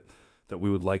planet that we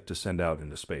would like to send out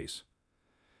into space.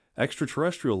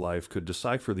 Extraterrestrial life could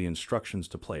decipher the instructions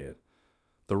to play it.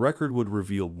 The record would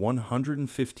reveal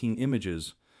 115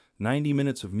 images, 90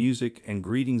 minutes of music, and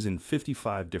greetings in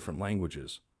 55 different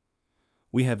languages.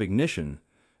 We have ignition,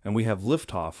 and we have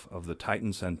liftoff of the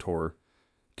Titan Centaur,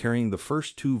 carrying the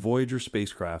first 2 Voyager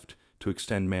spacecraft to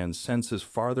extend man's senses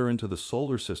farther into the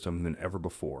solar system than ever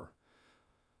before.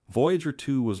 Voyager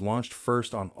 2 was launched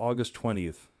first on August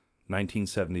 20th,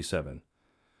 1977.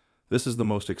 This is the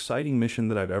most exciting mission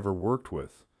that I've ever worked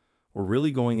with. We're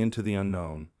really going into the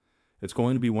unknown. It's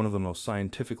going to be one of the most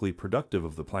scientifically productive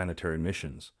of the planetary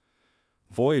missions.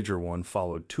 Voyager 1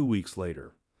 followed 2 weeks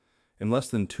later. In less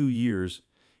than 2 years,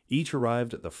 each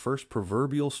arrived at the first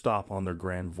proverbial stop on their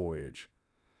grand voyage.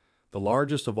 The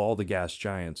largest of all the gas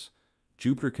giants,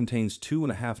 Jupiter contains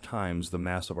 2.5 times the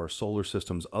mass of our solar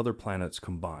system's other planets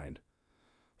combined.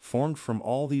 Formed from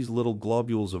all these little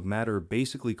globules of matter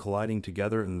basically colliding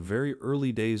together in the very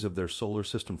early days of their solar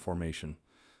system formation,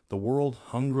 the world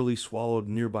hungrily swallowed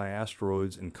nearby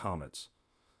asteroids and comets,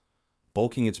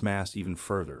 bulking its mass even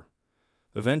further.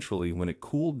 Eventually, when it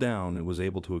cooled down, it was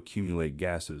able to accumulate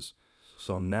gases,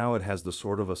 so now it has the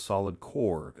sort of a solid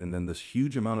core and then this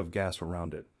huge amount of gas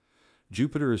around it.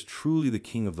 Jupiter is truly the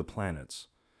king of the planets.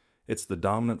 It's the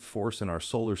dominant force in our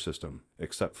solar system,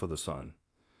 except for the Sun.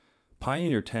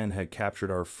 Pioneer 10 had captured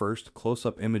our first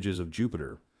close-up images of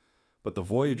Jupiter, but the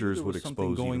Voyagers would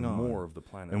expose even more of the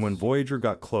planets. And when Voyager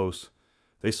got close,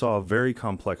 they saw a very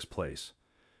complex place.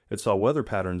 It saw weather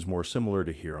patterns more similar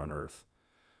to here on Earth.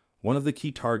 One of the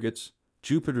key targets,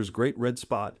 Jupiter's Great Red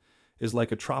Spot, is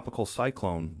like a tropical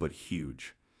cyclone, but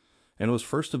huge, and was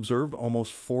first observed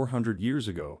almost 400 years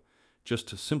ago, just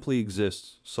to simply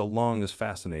exist so long as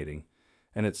fascinating,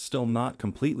 and it's still not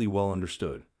completely well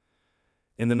understood.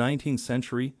 In the 19th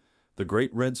century, the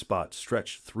Great Red Spot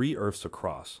stretched 3 Earths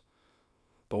across,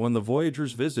 but when the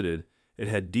Voyagers visited, it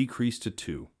had decreased to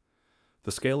 2.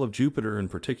 The scale of Jupiter in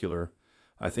particular,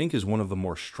 I think, is one of the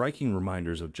more striking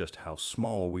reminders of just how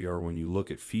small we are when you look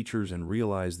at features and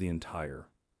realize the entire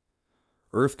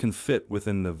Earth can fit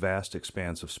within the vast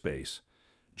expanse of space.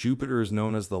 Jupiter is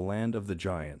known as the land of the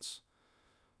giants.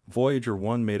 Voyager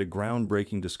 1 made a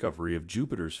groundbreaking discovery of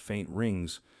Jupiter's faint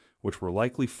rings, which were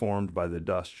likely formed by the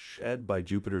dust shed by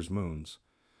Jupiter's moons.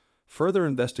 Further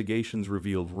investigations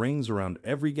revealed rings around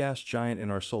every gas giant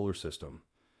in our solar system.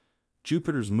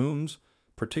 Jupiter's moons,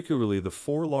 particularly the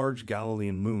 4 large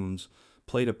Galilean moons,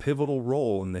 played a pivotal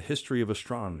role in the history of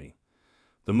astronomy.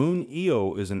 The moon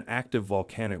Io is an active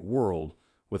volcanic world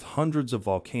with hundreds of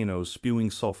volcanoes spewing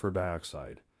sulfur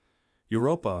dioxide.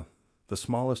 Europa, the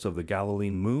smallest of the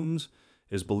Galilean moons,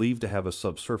 is believed to have a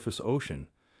subsurface ocean,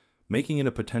 making it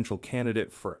a potential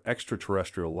candidate for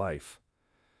extraterrestrial life.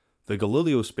 The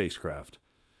Galileo spacecraft,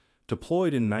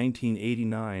 deployed in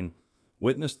 1989,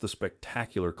 witnessed the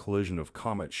spectacular collision of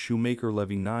comet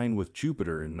Shoemaker-Levy 9 with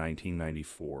Jupiter in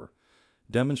 1994,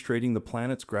 demonstrating the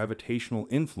planet's gravitational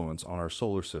influence on our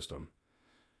solar system.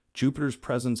 Jupiter's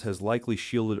presence has likely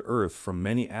shielded Earth from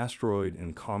many asteroid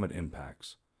and comet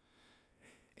impacts.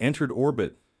 Entered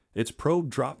orbit, its probe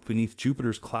dropped beneath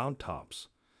Jupiter's cloud tops.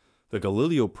 The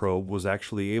Galileo probe was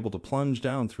actually able to plunge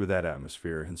down through that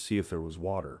atmosphere and see if there was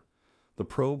water. The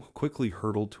probe quickly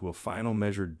hurtled to a final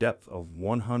measured depth of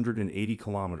 180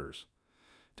 kilometers.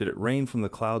 Did it rain from the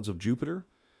clouds of Jupiter?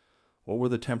 What were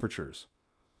the temperatures?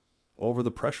 What were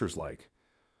the pressures like?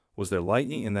 Was there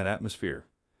lightning in that atmosphere?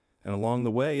 And along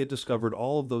the way, it discovered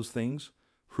all of those things,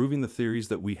 proving the theories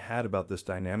that we had about this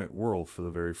dynamic world for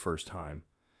the very first time.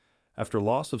 After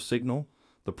loss of signal,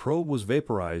 the probe was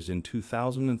vaporized in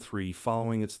 2003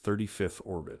 following its 35th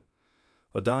orbit.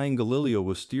 A dying Galileo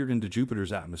was steered into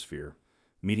Jupiter's atmosphere,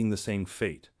 meeting the same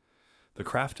fate. The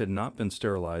craft had not been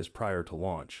sterilized prior to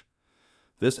launch.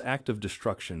 This act of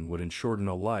destruction would ensure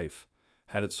no life,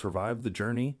 had it survived the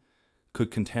journey, could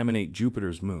contaminate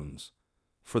Jupiter's moons.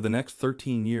 For the next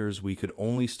 13 years, we could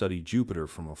only study Jupiter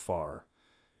from afar.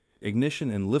 Ignition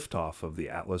and liftoff of the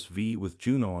Atlas V with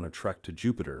Juno on a trek to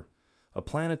Jupiter, a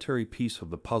planetary piece of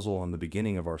the puzzle on the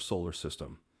beginning of our solar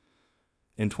system.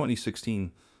 In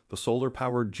 2016, the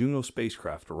solar-powered Juno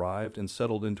spacecraft arrived and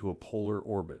settled into a polar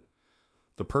orbit.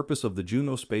 The purpose of the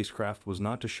Juno spacecraft was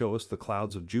not to show us the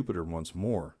clouds of Jupiter once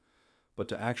more, but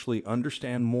to actually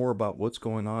understand more about what's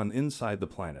going on inside the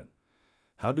planet.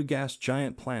 How do gas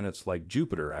giant planets like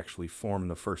Jupiter actually form in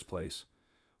the first place?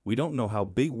 We don't know how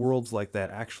big worlds like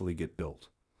that actually get built.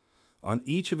 On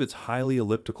each of its highly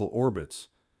elliptical orbits,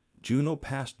 Juno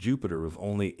passed Jupiter with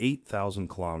only 8,000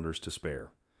 kilometers to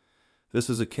spare. This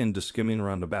is akin to skimming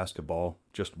around a basketball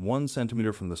just 1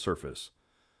 centimeter from the surface,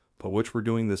 but which we're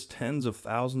doing this tens of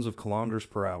thousands of kilometers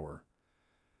per hour.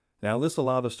 Now this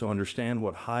allowed us to understand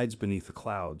what hides beneath the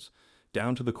clouds,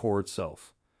 down to the core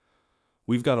itself.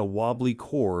 We've got a wobbly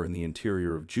core in the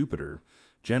interior of Jupiter,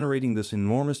 generating this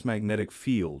enormous magnetic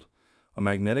field, a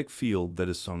magnetic field that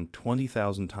is some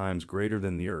 20,000 times greater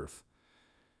than the Earth.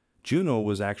 Juno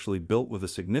was actually built with a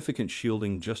significant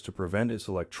shielding just to prevent its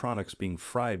electronics being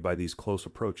fried by these close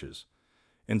approaches.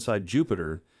 Inside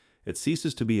Jupiter, it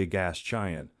ceases to be a gas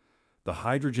giant. The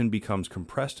hydrogen becomes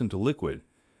compressed into liquid,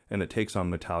 and it takes on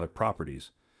metallic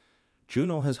properties.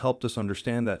 Juno has helped us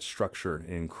understand that structure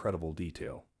in incredible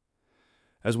detail.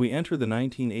 As we enter the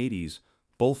 1980s,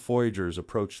 both Voyagers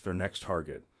approached their next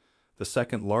target, the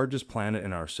second largest planet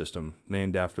in our system,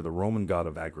 named after the Roman god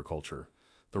of agriculture,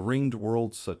 the ringed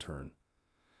world Saturn.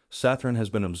 Saturn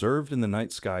has been observed in the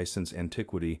night sky since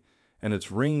antiquity, and its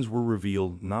rings were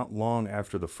revealed not long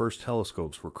after the first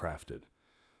telescopes were crafted.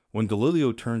 When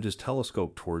Galileo turned his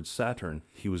telescope towards Saturn,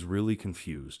 he was really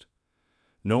confused.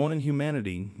 No one in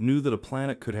humanity knew that a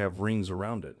planet could have rings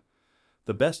around it.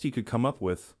 The best he could come up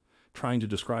with, trying to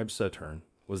describe Saturn,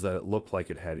 was that it looked like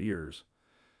it had ears.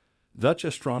 Dutch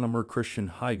astronomer Christian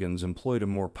Huygens employed a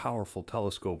more powerful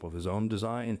telescope of his own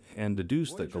design and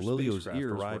deduced that Galileo's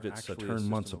ears arrived at Saturn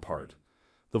months apart.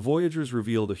 The Voyagers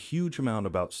revealed a huge amount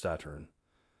about Saturn.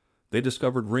 They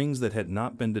discovered rings that had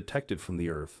not been detected from the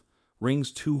Earth, rings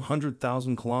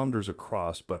 200,000 kilometers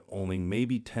across but only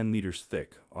maybe 10 meters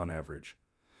thick on average.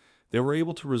 They were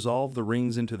able to resolve the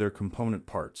rings into their component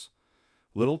parts,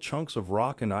 little chunks of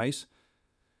rock and ice,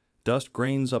 dust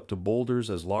grains up to boulders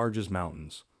as large as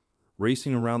mountains,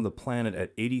 racing around the planet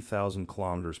at 80,000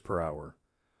 kilometers per hour,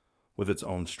 with its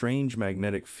own strange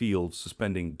magnetic field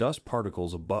suspending dust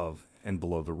particles above and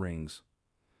below the rings.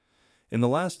 In the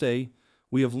last day,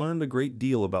 we have learned a great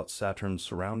deal about Saturn's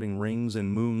surrounding rings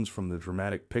and moons from the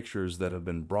dramatic pictures that have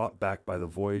been brought back by the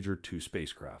Voyager 2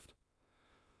 spacecraft.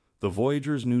 The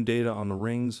Voyager's new data on the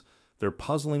rings, their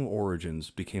puzzling origins,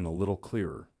 became a little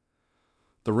clearer.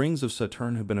 The rings of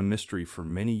Saturn have been a mystery for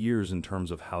many years in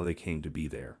terms of how they came to be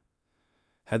there.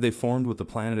 Had they formed with the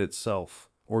planet itself,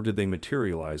 or did they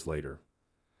materialize later?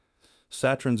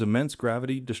 Saturn's immense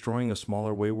gravity destroying a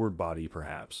smaller wayward body,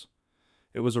 perhaps.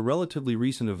 It was a relatively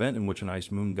recent event in which an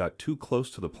ice moon got too close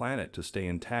to the planet to stay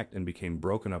intact and became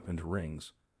broken up into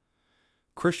rings.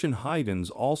 Christian Huygens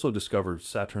also discovered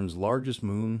Saturn's largest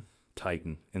moon,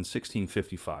 Titan, in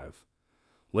 1655.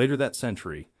 Later that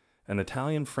century, an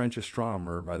Italian-French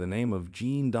astronomer by the name of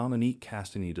Jean-Dominique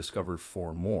Castagni discovered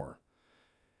 4 more.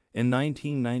 In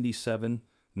 1997,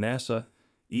 NASA,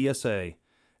 ESA,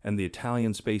 and the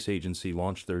Italian Space Agency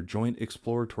launched their joint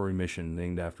exploratory mission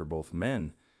named after both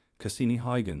men,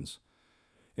 Cassini-Huygens.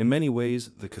 In many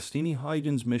ways, the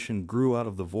Cassini-Huygens mission grew out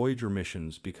of the Voyager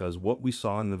missions because what we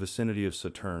saw in the vicinity of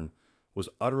Saturn was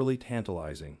utterly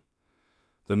tantalizing.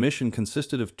 The mission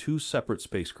consisted of two separate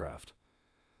spacecraft,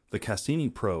 the Cassini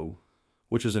probe,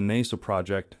 which is a NASA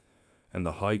project, and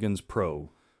the Huygens probe,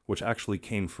 which actually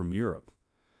came from Europe.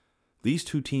 These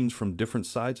two teams from different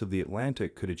sides of the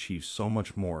Atlantic could achieve so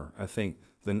much more, I think,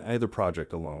 than either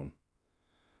project alone.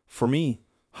 For me,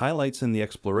 highlights in the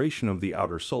exploration of the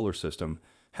outer solar system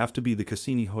have to be the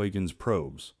Cassini-Huygens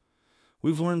probes.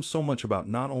 We've learned so much about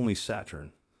not only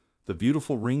Saturn, the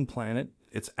beautiful ring planet,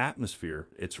 its atmosphere,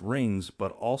 its rings,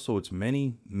 but also its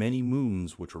many, many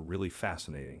moons, which are really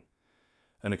fascinating.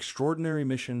 An extraordinary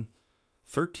mission,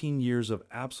 13 years of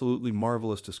absolutely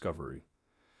marvelous discovery.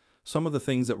 Some of the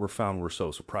things that were found were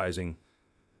so surprising,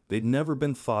 they'd never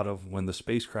been thought of when the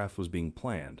spacecraft was being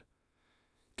planned.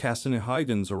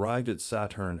 Cassini-Huygens arrived at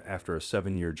Saturn after a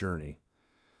 7-year journey.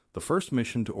 The first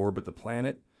mission to orbit the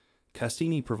planet,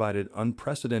 Cassini provided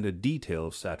unprecedented detail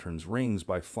of Saturn's rings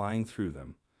by flying through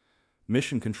them.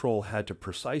 Mission Control had to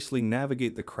precisely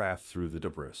navigate the craft through the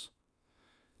debris.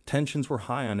 Tensions were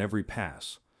high on every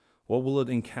pass. What will it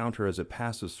encounter as it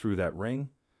passes through that ring?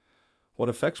 What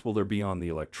effects will there be on the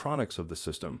electronics of the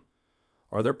system?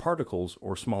 Are there particles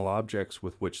or small objects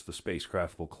with which the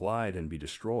spacecraft will collide and be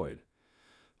destroyed?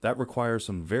 That requires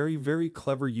some very, very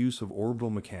clever use of orbital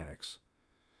mechanics.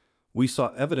 We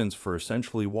saw evidence for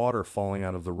essentially water falling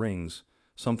out of the rings,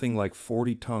 something like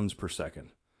 40 tons per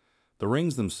second. The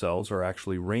rings themselves are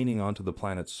actually raining onto the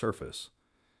planet's surface.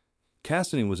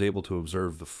 Cassini was able to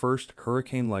observe the first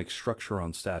hurricane-like structure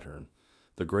on Saturn,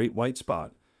 the Great White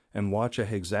Spot, and watch a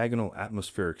hexagonal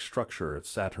atmospheric structure at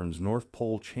Saturn's North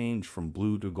Pole change from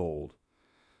blue to gold.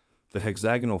 The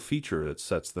hexagonal feature that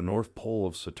sets the North Pole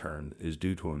of Saturn is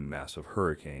due to a massive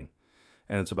hurricane,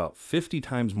 and it's about 50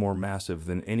 times more massive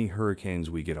than any hurricanes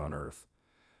we get on Earth.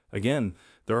 Again,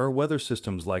 there are weather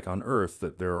systems like on Earth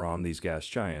that there are on these gas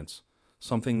giants,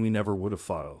 something we never would have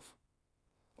thought of.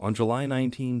 On July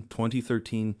 19,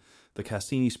 2013, the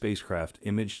Cassini spacecraft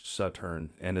imaged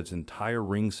Saturn and its entire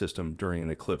ring system during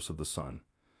an eclipse of the Sun.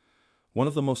 One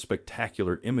of the most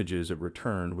spectacular images it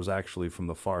returned was actually from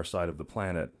the far side of the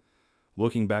planet,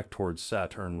 looking back towards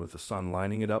Saturn with the Sun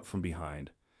lining it up from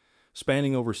behind.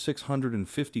 Spanning over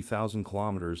 650,000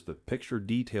 kilometers, the picture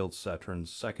detailed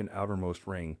Saturn's second outermost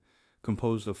ring,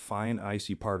 composed of fine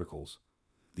icy particles,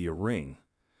 the ring.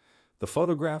 The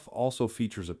photograph also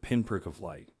features a pinprick of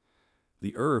light.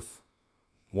 The Earth,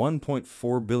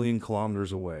 1.4 billion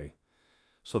kilometers away.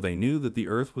 So they knew that the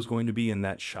Earth was going to be in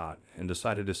that shot and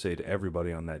decided to say to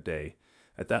everybody on that day,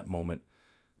 at that moment,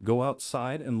 go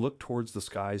outside and look towards the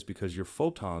skies because your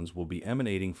photons will be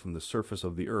emanating from the surface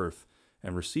of the Earth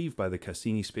and received by the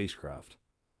Cassini spacecraft.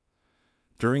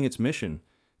 During its mission,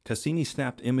 Cassini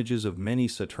snapped images of many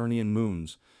Saturnian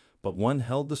moons, but one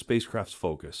held the spacecraft's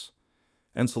focus.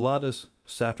 Enceladus,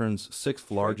 Saturn's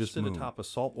sixth largest moon, atop a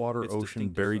saltwater ocean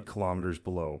buried kilometers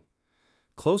below.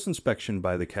 Close inspection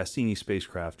by the Cassini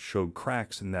spacecraft showed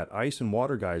cracks in that ice and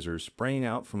water geysers spraying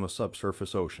out from a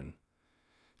subsurface ocean.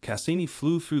 Cassini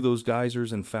flew through those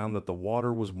geysers and found that the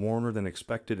water was warmer than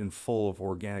expected and full of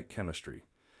organic chemistry.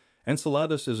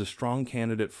 Enceladus is a strong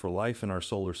candidate for life in our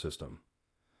solar system.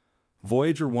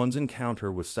 Voyager 1's encounter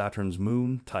with Saturn's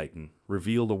moon, Titan,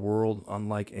 revealed a world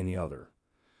unlike any other.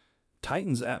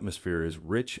 Titan's atmosphere is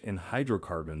rich in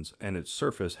hydrocarbons and its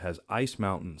surface has ice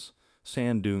mountains,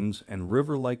 sand dunes, and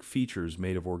river-like features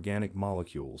made of organic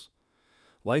molecules.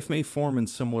 Life may form in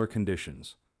similar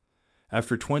conditions.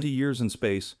 After 20 years in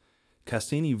space,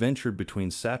 Cassini ventured between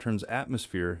Saturn's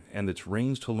atmosphere and its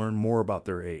rings to learn more about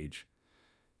their age.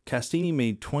 Cassini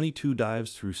made 22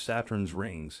 dives through Saturn's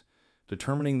rings,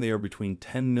 determining they are between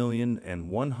 10 million and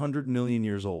 100 million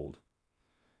years old.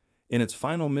 In its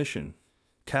final mission,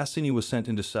 Cassini was sent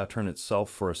into Saturn itself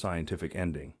for a scientific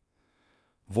ending.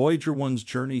 Voyager 1's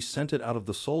journey sent it out of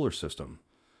the solar system,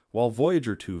 while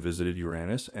Voyager 2 visited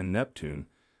Uranus and Neptune,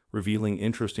 revealing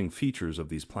interesting features of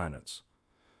these planets.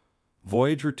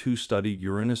 Voyager 2 studied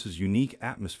Uranus's unique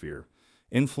atmosphere,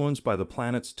 influenced by the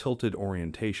planet's tilted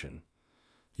orientation.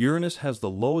 Uranus has the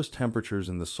lowest temperatures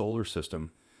in the solar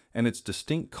system, and its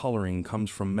distinct coloring comes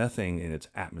from methane in its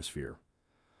atmosphere.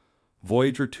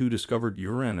 Voyager 2 discovered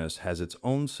Uranus has its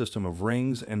own system of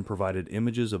rings and provided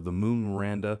images of the moon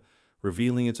Miranda,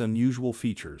 revealing its unusual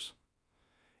features.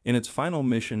 In its final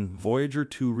mission, Voyager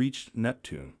 2 reached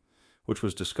Neptune, which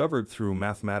was discovered through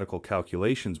mathematical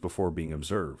calculations before being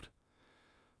observed.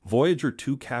 Voyager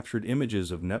 2 captured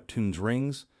images of Neptune's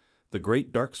rings, the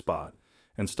Great Dark Spot,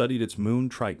 and studied its moon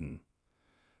Triton.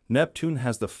 Neptune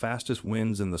has the fastest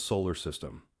winds in the solar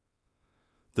system.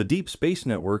 The Deep Space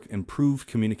Network improved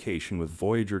communication with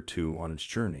Voyager 2 on its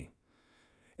journey.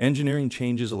 Engineering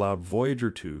changes allowed Voyager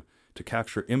 2 to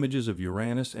capture images of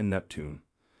Uranus and Neptune.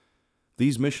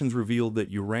 These missions revealed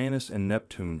that Uranus and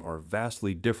Neptune are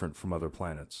vastly different from other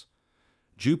planets.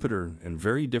 Jupiter, and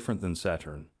very different than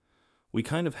Saturn. We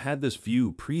kind of had this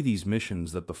view pre these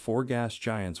missions that the four gas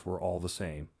giants were all the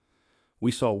same.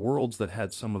 We saw worlds that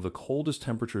had some of the coldest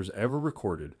temperatures ever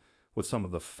recorded, with some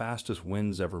of the fastest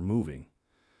winds ever moving,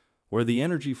 where the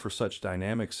energy for such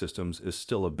dynamic systems is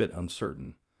still a bit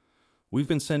uncertain. We've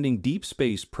been sending deep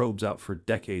space probes out for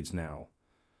decades now,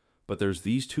 but there's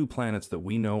these two planets that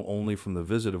we know only from the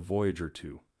visit of Voyager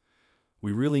 2.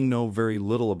 We really know very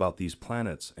little about these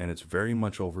planets, and it's very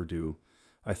much overdue,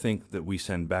 I think, that we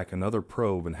send back another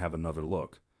probe and have another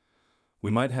look.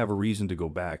 We might have a reason to go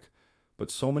back, but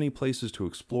so many places to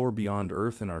explore beyond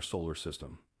Earth in our solar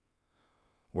system.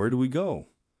 Where do we go?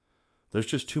 There's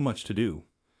just too much to do.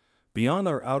 Beyond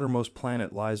our outermost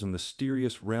planet lies a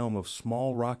mysterious realm of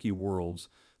small rocky worlds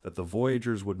that the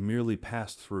Voyagers would merely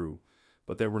pass through,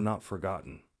 but they were not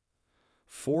forgotten.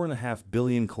 4.5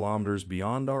 billion kilometers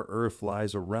beyond our Earth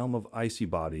lies a realm of icy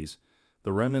bodies,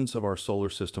 the remnants of our solar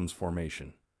system's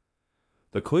formation.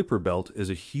 The Kuiper Belt is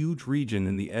a huge region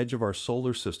in the edge of our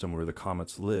solar system where the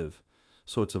comets live,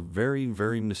 so it's a very,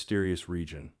 very mysterious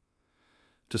region.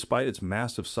 Despite its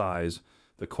massive size,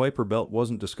 the Kuiper Belt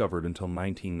wasn't discovered until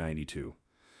 1992.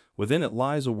 Within it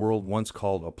lies a world once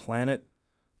called a planet,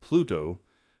 Pluto,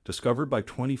 discovered by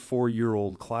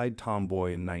 24-year-old Clyde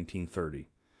Tombaugh in 1930.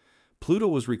 Pluto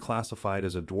was reclassified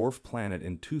as a dwarf planet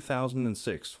in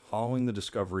 2006 following the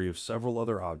discovery of several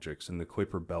other objects in the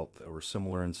Kuiper Belt that were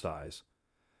similar in size.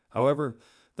 However,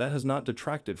 that has not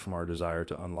detracted from our desire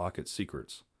to unlock its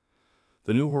secrets.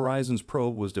 The New Horizons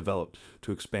probe was developed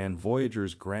to expand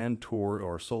Voyager's grand tour of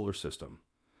our solar system.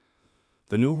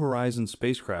 The New Horizons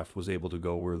spacecraft was able to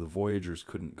go where the Voyagers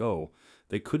couldn't go.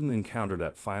 They couldn't encounter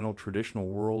that final traditional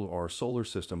world of our solar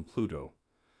system, Pluto.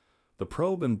 The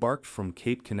probe embarked from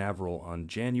Cape Canaveral on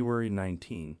January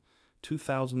 19,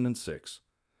 2006.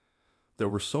 There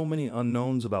were so many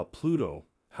unknowns about Pluto,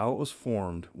 how it was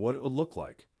formed, what it would look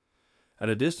like. At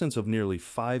a distance of nearly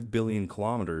 5 billion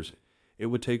kilometers, it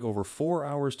would take over 4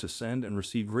 hours to send and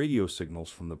receive radio signals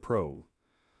from the probe.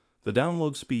 The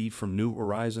download speed from New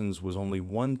Horizons was only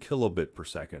 1 kilobit per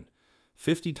second,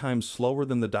 50 times slower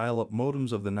than the dial-up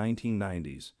modems of the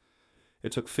 1990s.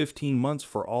 It took 15 months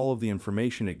for all of the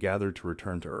information it gathered to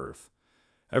return to Earth.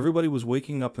 Everybody was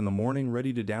waking up in the morning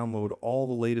ready to download all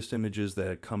the latest images that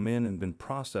had come in and been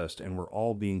processed and were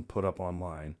all being put up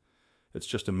online. It's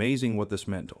just amazing what this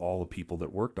meant to all the people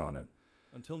that worked on it.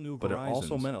 Until New But it Horizons,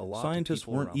 also meant a lot. Scientists to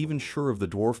people weren't around even the world. sure of the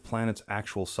dwarf planet's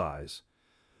actual size.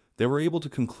 They were able to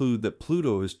conclude that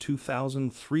Pluto is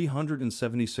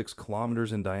 2,376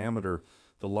 kilometers in diameter,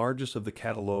 the largest of the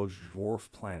catalogued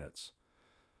dwarf planets.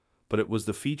 But it was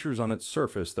the features on its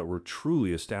surface that were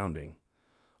truly astounding.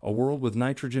 A world with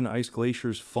nitrogen ice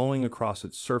glaciers flowing across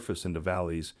its surface into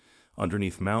valleys,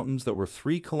 underneath mountains that were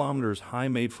 3 kilometers high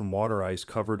made from water ice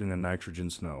covered in a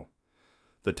nitrogen snow.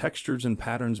 The textures and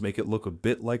patterns make it look a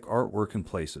bit like artwork in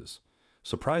places.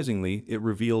 Surprisingly, it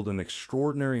revealed an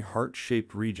extraordinary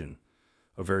heart-shaped region.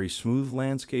 A very smooth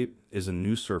landscape is a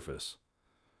new surface.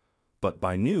 But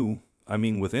by new, I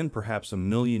mean within perhaps 1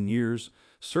 million years,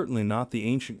 certainly not the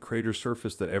ancient crater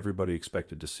surface that everybody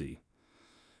expected to see.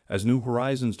 As New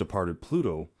Horizons departed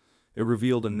Pluto, it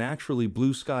revealed a naturally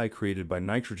blue sky created by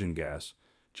nitrogen gas,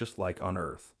 just like on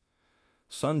Earth.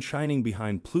 Sun shining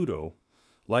behind Pluto,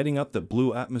 lighting up the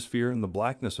blue atmosphere and the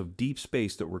blackness of deep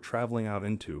space that we're traveling out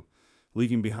into,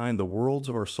 leaving behind the worlds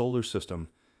of our solar system,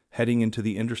 heading into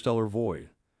the interstellar void.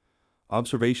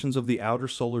 Observations of the outer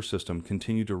solar system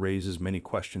continue to raise as many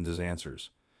questions as answers.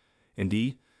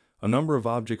 Indeed, a number of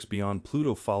objects beyond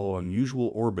Pluto follow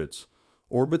unusual orbits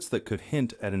that could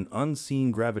hint at an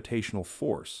unseen gravitational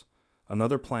force.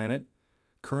 Another planet,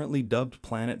 currently dubbed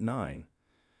Planet 9.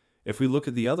 If we look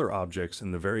at the other objects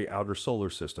in the very outer solar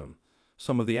system,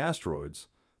 some of the asteroids,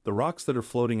 the rocks that are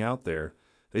floating out there,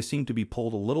 they seem to be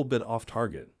pulled a little bit off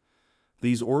target.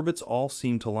 These orbits all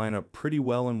seem to line up pretty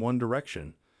well in one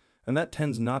direction, and that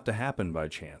tends not to happen by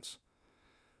chance.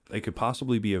 They could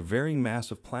possibly be a very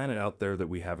massive planet out there that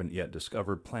we haven't yet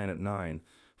discovered, Planet 9,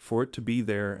 for it to be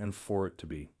there and for it to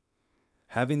be.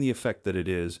 Having the effect that it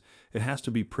has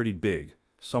to be pretty big,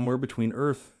 somewhere between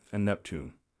Earth and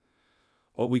Neptune.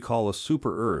 What we call a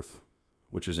super-Earth,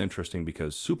 which is interesting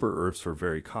because super-Earths are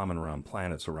very common around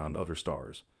planets around other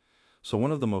stars. So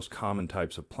one of the most common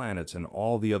types of planets in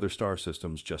all the other star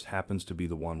systems just happens to be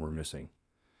the one we're missing.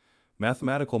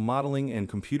 Mathematical modeling and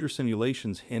computer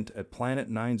simulations hint at Planet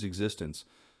 9's existence,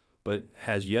 but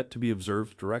has yet to be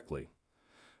observed directly.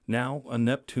 Now, a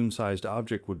Neptune-sized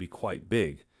object would be quite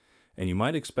big, and you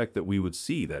might expect that we would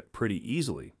see that pretty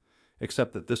easily,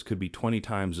 except that this could be 20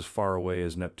 times as far away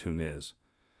as Neptune is.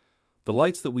 The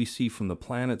lights that we see from the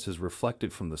planets is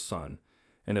reflected from the Sun,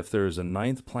 and if there is a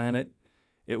ninth planet,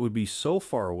 it would be so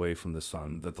far away from the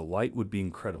Sun that the light would be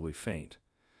incredibly faint.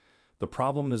 The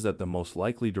problem is that the most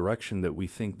likely direction that we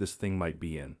think this thing might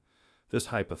be in, this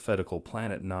hypothetical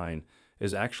Planet 9,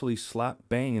 is actually slap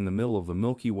bang in the middle of the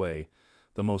Milky Way,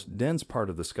 the most dense part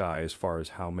of the sky as far as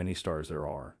how many stars there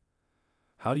are.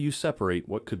 How do you separate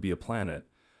what could be a planet,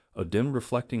 a dim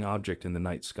reflecting object in the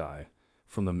night sky,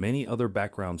 from the many other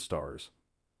background stars?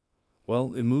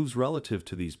 Well, it moves relative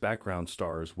to these background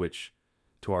stars which,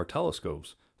 to our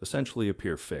telescopes, essentially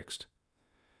appear fixed.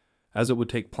 As it would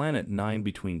take Planet 9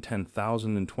 between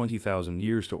 10,000 and 20,000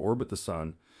 years to orbit the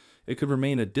Sun, it could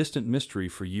remain a distant mystery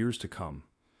for years to come.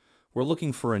 We're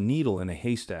looking for a needle in a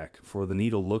haystack, for the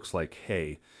needle looks like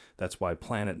hay. That's why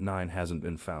Planet 9 hasn't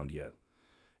been found yet.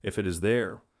 If it is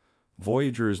there,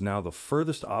 Voyager is now the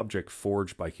furthest object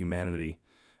forged by humanity,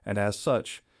 and as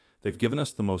such, they've given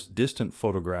us the most distant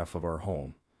photograph of our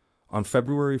home. On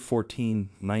February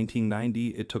 14, 1990,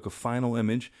 it took a final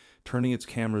image, turning its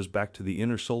cameras back to the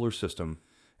inner solar system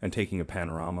and taking a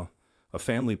panorama, a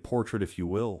family portrait, if you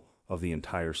will, of the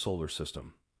entire solar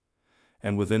system.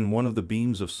 And within one of the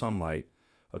beams of sunlight,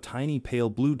 a tiny pale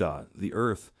blue dot, the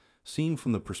Earth, seen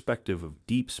from the perspective of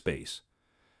deep space.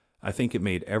 I think it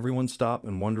made everyone stop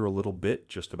and wonder a little bit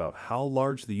just about how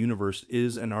large the universe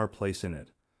is and our place in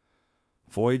it.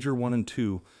 Voyager 1 and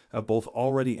 2 have both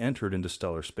already entered into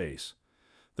stellar space.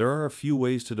 There are a few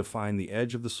ways to define the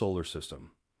edge of the solar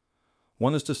system.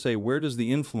 One is to say, where does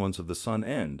the influence of the Sun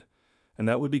end? And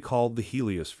that would be called the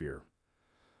heliosphere.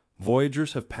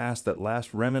 Voyagers have passed that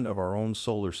last remnant of our own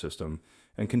solar system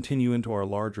and continue into our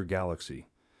larger galaxy.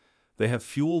 They have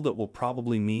fuel that will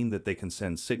probably mean that they can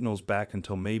send signals back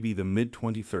until maybe the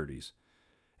mid-2030s.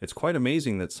 It's quite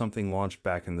amazing that something launched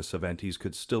back in the 70s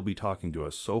could still be talking to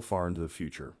us so far into the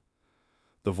future.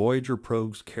 The Voyager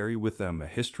probes carry with them a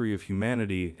history of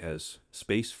humanity as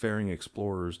spacefaring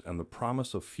explorers and the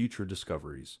promise of future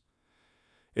discoveries.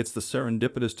 It's the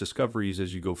serendipitous discoveries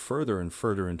as you go further and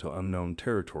further into unknown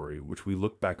territory which we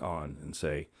look back on and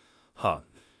say,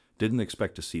 didn't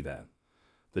expect to see that.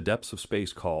 The depths of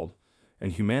space called,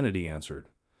 and humanity answered.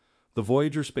 The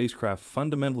Voyager spacecraft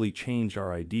fundamentally changed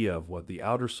our idea of what the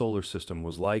outer solar system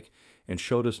was like and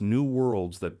showed us new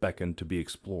worlds that beckoned to be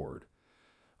explored.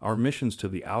 Our missions to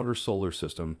the outer solar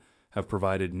system have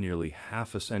provided nearly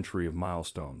half a century of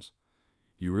milestones.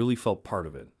 You really felt part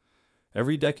of it.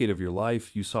 Every decade of your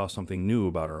life, you saw something new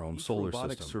about our own solar system.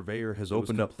 Robotic surveyor has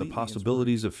opened up the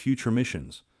possibilities of future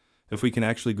missions. If we can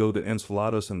actually go to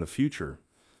Enceladus in the future,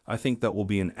 I think that will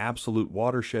be an absolute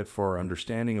watershed for our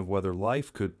understanding of whether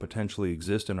life could potentially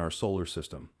exist in our solar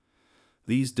system.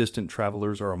 These distant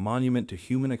travelers are a monument to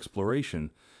human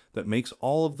exploration that makes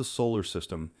all of the solar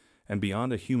system and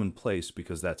beyond a human place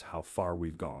because that's how far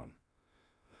we've gone.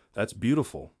 That's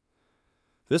beautiful.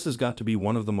 This has got to be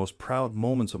one of the most proud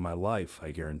moments of my life,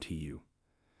 I guarantee you.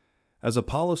 As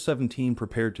Apollo 17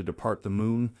 prepared to depart the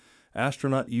moon,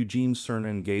 astronaut Eugene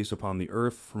Cernan gazed upon the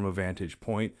Earth from a vantage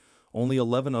point only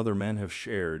 11 other men have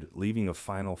shared, leaving a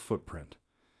final footprint.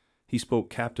 He spoke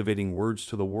captivating words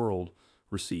to the world,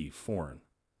 receive foreign.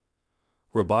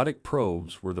 Robotic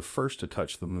probes were the first to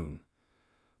touch the moon.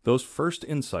 Those first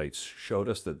insights showed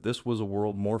us that this was a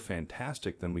world more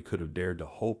fantastic than we could have dared to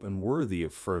hope and worthy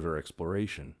of further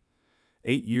exploration.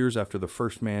 8 years after the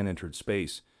first man entered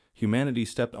space, humanity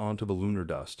stepped onto the lunar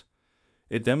dust.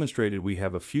 It demonstrated we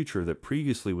have a future that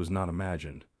previously was not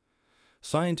imagined.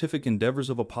 Scientific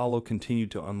endeavors of Apollo continued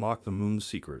to unlock the moon's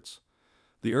secrets.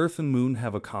 The Earth and moon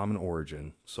have a common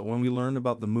origin, so when we learn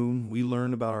about the moon, we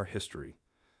learn about our history.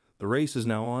 The race is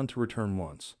now on to return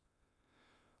once.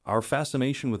 Our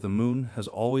fascination with the moon has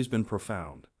always been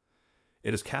profound.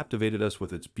 It has captivated us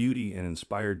with its beauty and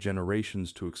inspired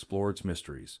generations to explore its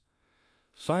mysteries.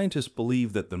 Scientists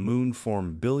believe that the moon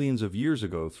formed billions of years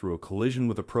ago through a collision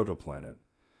with a protoplanet.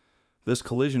 This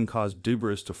collision caused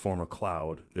debris to form a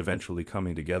cloud, eventually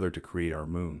coming together to create our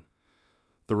moon.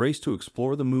 The race to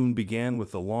explore the moon began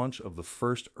with the launch of the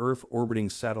first Earth-orbiting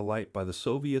satellite by the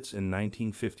Soviets in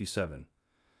 1957.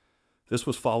 This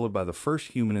was followed by the first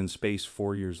human in space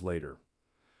 4 years later.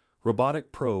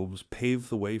 Robotic probes paved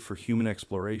the way for human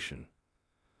exploration.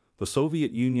 The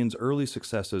Soviet Union's early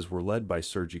successes were led by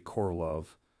Sergei Korolev,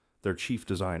 their chief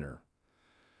designer.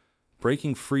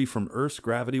 Breaking free from Earth's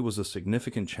gravity was a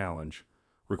significant challenge,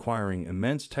 requiring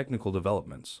immense technical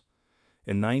developments.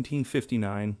 In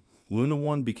 1959, Luna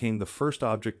 1 became the first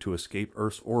object to escape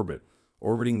Earth's orbit,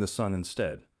 orbiting the Sun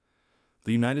instead.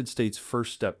 The United States'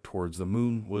 first step towards the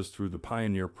Moon was through the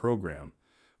Pioneer program,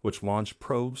 which launched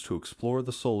probes to explore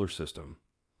the solar system.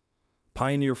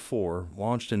 Pioneer 4,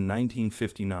 launched in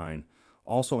 1959,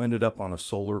 also ended up on a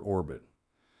solar orbit.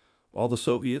 While the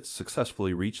Soviets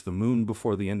successfully reached the Moon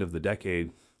before the end of the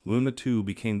decade, Luna 2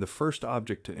 became the first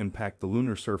object to impact the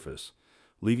lunar surface,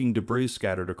 leaving debris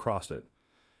scattered across it.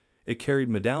 It carried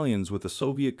medallions with the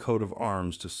Soviet coat of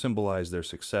arms to symbolize their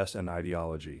success and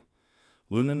ideology.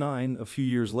 Luna 9, a few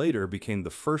years later, became the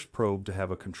first probe to have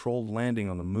a controlled landing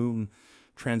on the Moon,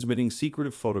 transmitting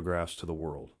secretive photographs to the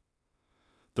world.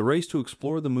 The race to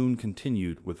explore the Moon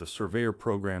continued, with the Surveyor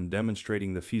program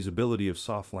demonstrating the feasibility of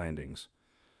soft landings.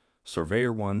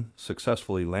 Surveyor 1,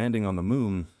 successfully landing on the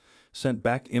Moon, sent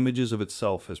back images of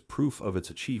itself as proof of its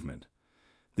achievement.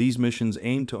 These missions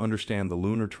aimed to understand the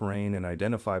lunar terrain and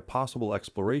identify possible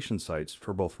exploration sites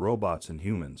for both robots and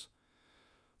humans.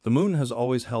 The Moon has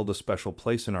always held a special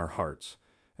place in our hearts,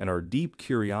 and our deep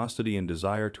curiosity and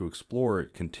desire to explore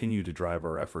it continue to drive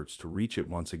our efforts to reach it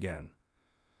once again.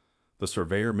 The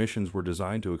Surveyor missions were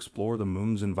designed to explore the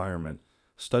Moon's environment,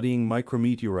 studying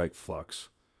micrometeorite flux,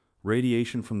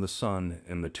 radiation from the Sun,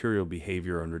 and material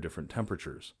behavior under different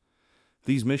temperatures.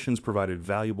 These missions provided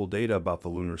valuable data about the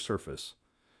lunar surface.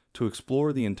 To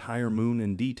explore the entire Moon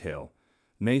in detail,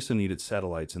 NASA needed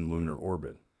satellites in lunar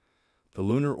orbit. The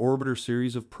Lunar Orbiter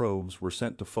series of probes were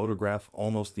sent to photograph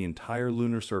almost the entire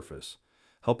lunar surface,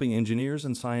 helping engineers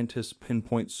and scientists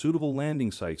pinpoint suitable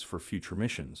landing sites for future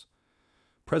missions.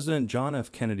 President John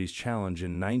F. Kennedy's challenge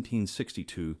in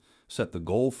 1962 set the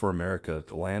goal for America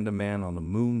to land a man on the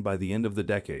Moon by the end of the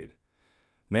decade.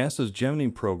 NASA's Gemini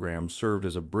program served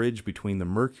as a bridge between the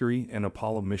Mercury and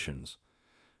Apollo missions.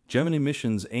 Gemini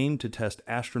missions aimed to test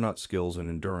astronaut skills and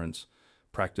endurance,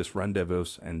 practice rendezvous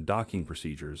and docking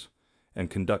procedures, and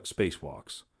conduct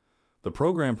spacewalks. The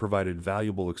program provided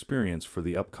valuable experience for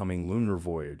the upcoming lunar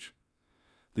voyage.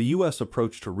 The U.S.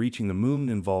 approach to reaching the Moon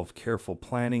involved careful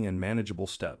planning and manageable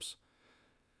steps.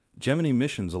 Gemini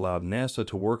missions allowed NASA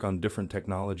to work on different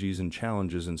technologies and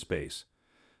challenges in space.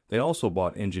 They also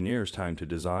bought engineers time to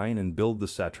design and build the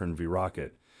Saturn V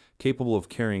rocket, capable of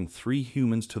carrying 3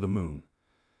 humans to the Moon.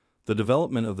 The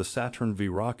development of the Saturn V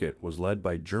rocket was led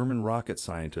by German rocket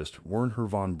scientist Wernher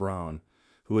von Braun,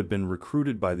 who had been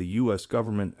recruited by the U.S.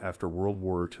 government after World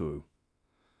War II.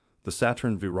 The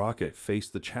Saturn V rocket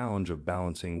faced the challenge of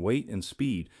balancing weight and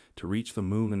speed to reach the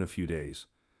Moon in a few days.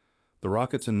 The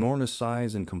rocket's enormous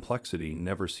size and complexity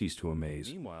never ceased to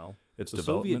amaze. Meanwhile, the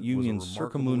Soviet Union's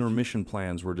circumlunar mission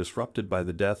plans were disrupted by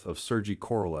the death of Sergei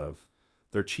Korolev,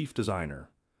 their chief designer.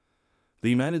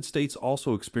 The United States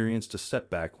also experienced a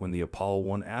setback when the Apollo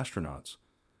 1 astronauts,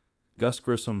 Gus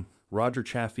Grissom, Roger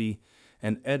Chaffee,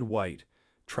 and Ed White,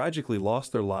 tragically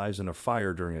lost their lives in a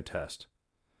fire during a test.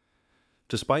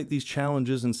 Despite these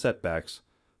challenges and setbacks,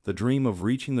 the dream of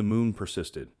reaching the Moon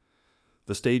persisted.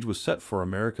 The stage was set for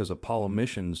America's Apollo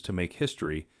missions to make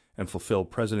history and fulfill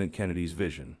President Kennedy's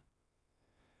vision.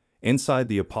 Inside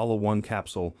the Apollo 1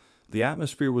 capsule, the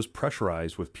atmosphere was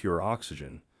pressurized with pure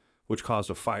oxygen, which caused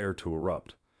a fire to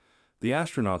erupt. The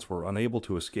astronauts were unable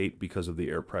to escape because of the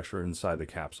air pressure inside the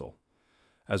capsule.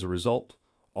 As a result,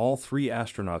 all 3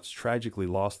 astronauts tragically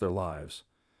lost their lives.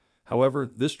 However,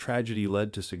 this tragedy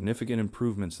led to significant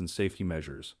improvements in safety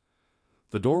measures.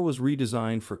 The door was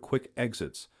redesigned for quick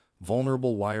exits,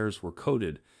 vulnerable wires were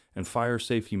coated, and fire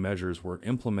safety measures were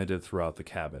implemented throughout the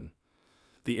cabin.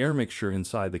 The air mixture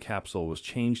inside the capsule was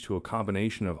changed to a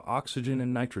combination of oxygen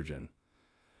and nitrogen.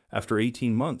 After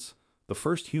 18 months, the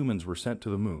first humans were sent to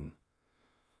the Moon.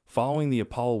 Following the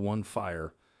Apollo 1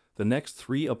 fire, the next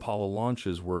 3 Apollo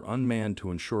launches were unmanned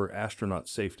to ensure astronaut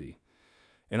safety.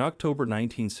 In October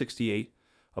 1968,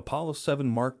 Apollo 7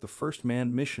 marked the first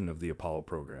manned mission of the Apollo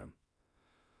program.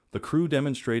 The crew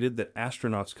demonstrated that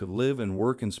astronauts could live and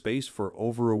work in space for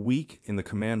over a week in the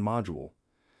command module.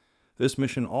 This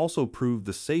mission also proved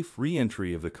the safe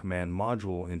re-entry of the command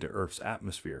module into Earth's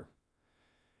atmosphere.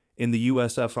 In the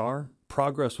USSR,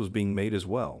 progress was being made as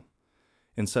well.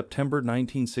 In September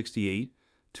 1968,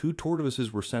 2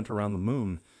 tortoises were sent around the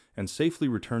Moon and safely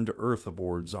returned to Earth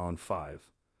aboard Zond 5.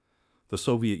 The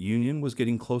Soviet Union was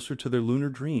getting closer to their lunar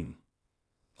dream.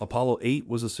 Apollo 8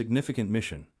 was a significant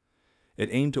mission. It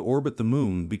aimed to orbit the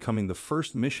Moon, becoming the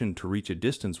first mission to reach a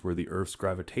distance where the Earth's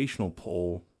gravitational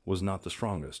pull was not the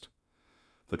strongest.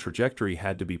 The trajectory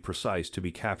had to be precise to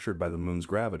be captured by the moon's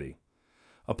gravity.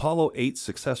 Apollo 8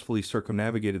 successfully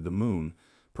circumnavigated the moon,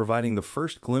 providing the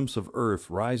first glimpse of Earth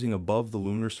rising above the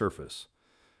lunar surface.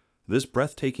 This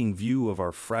breathtaking view of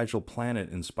our fragile planet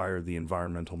inspired the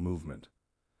environmental movement.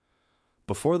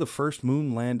 Before the first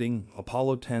moon landing,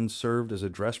 Apollo 10 served as a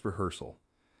dress rehearsal.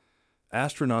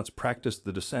 Astronauts practiced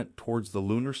the descent towards the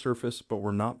lunar surface but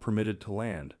were not permitted to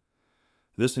land.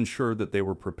 This ensured that they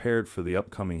were prepared for the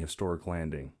upcoming historic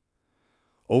landing.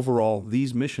 Overall,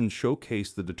 these missions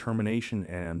showcased the determination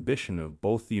and ambition of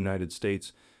both the United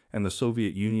States and the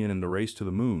Soviet Union in the race to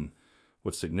the moon,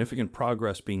 with significant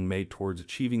progress being made towards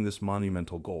achieving this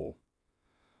monumental goal.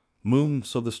 Moon,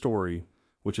 so the story,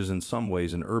 which is in some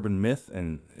ways an urban myth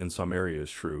and in some areas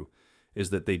true, is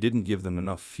that they didn't give them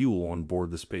enough fuel on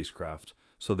board the spacecraft,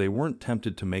 so they weren't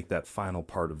tempted to make that final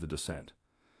part of the descent.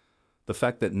 The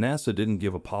fact that NASA didn't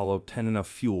give Apollo 10 enough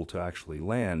fuel to actually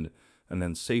land and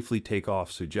then safely take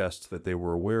off suggests that they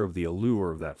were aware of the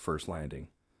allure of that first landing.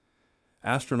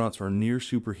 Astronauts are near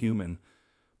superhuman,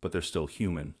 but they're still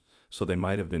human, so they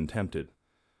might have been tempted.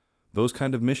 Those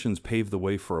kind of missions paved the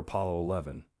way for Apollo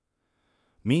 11.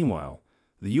 Meanwhile,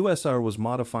 the USSR was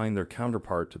modifying their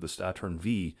counterpart to the Saturn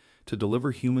V to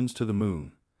deliver humans to the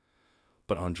moon.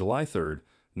 But on July 3,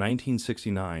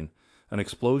 1969, an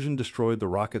explosion destroyed the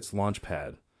rocket's launch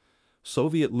pad.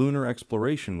 Soviet lunar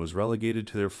exploration was relegated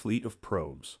to their fleet of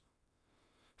probes.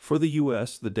 For the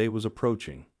U.S., the day was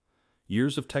approaching.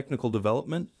 Years of technical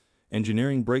development,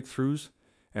 engineering breakthroughs,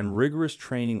 and rigorous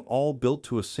training all built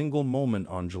to a single moment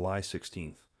on July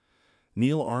 16th.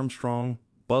 Neil Armstrong,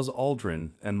 Buzz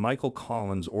Aldrin, and Michael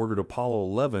Collins ordered Apollo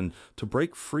 11 to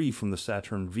break free from the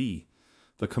Saturn V.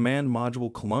 The command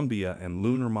module Columbia and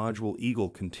lunar module Eagle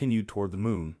continued toward the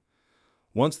moon.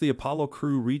 Once the Apollo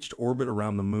crew reached orbit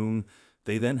around the moon,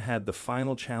 they then had the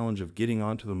final challenge of getting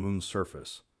onto the moon's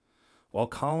surface. While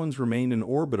Collins remained in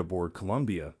orbit aboard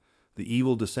Columbia, the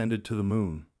Eagle descended to the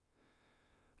moon.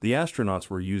 The astronauts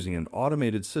were using an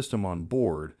automated system on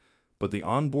board, but the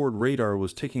onboard radar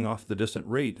was ticking off the descent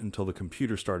rate until the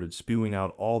computer started spewing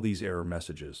out all these error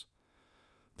messages.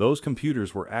 Those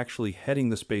computers were actually heading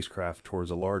the spacecraft towards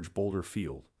a large boulder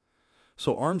field.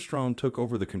 So Armstrong took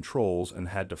over the controls and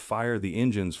had to fire the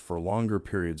engines for longer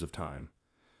periods of time.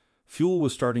 Fuel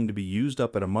was starting to be used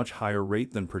up at a much higher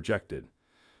rate than projected.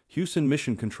 Houston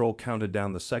Mission Control counted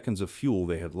down the seconds of fuel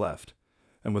they had left,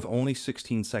 and with only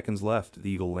 16 seconds left, the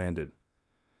Eagle landed.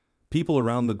 People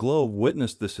around the globe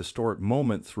witnessed this historic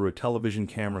moment through a television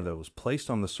camera that was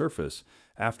placed on the surface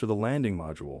after the landing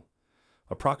module.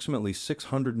 Approximately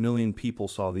 600 million people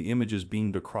saw the images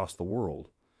beamed across the world.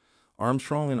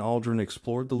 Armstrong and Aldrin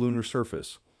explored the lunar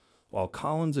surface, while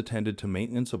Collins attended to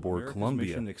maintenance aboard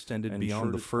Columbia extended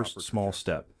beyond the first small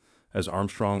step, as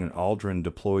Armstrong and Aldrin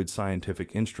deployed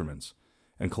scientific instruments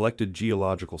and collected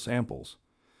geological samples.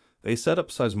 They set up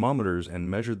seismometers and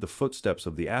measured the footsteps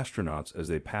of the astronauts as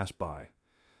they passed by.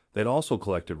 They'd also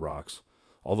collected rocks,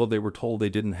 although they were told they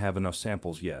didn't have enough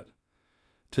samples yet.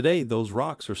 Today, those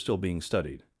rocks are still being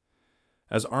studied.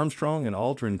 As Armstrong and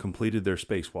Aldrin completed their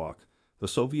spacewalk, the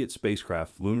Soviet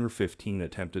spacecraft Lunar 15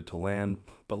 attempted to land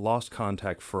but lost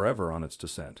contact forever on its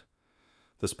descent.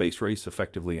 The space race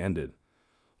effectively ended.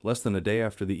 Less than a day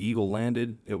after the Eagle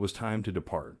landed, it was time to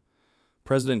depart.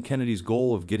 President Kennedy's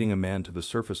goal of getting a man to the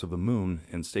surface of the moon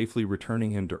and safely returning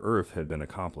him to Earth had been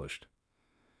accomplished.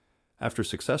 After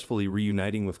successfully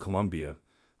reuniting with Columbia,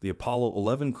 the Apollo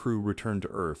 11 crew returned to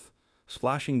Earth,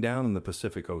 splashing down in the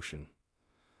Pacific Ocean.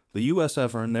 The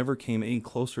USSR never came any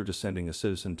closer to sending a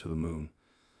citizen to the moon,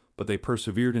 but they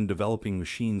persevered in developing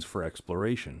machines for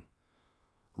exploration.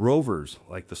 Rovers,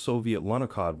 like the Soviet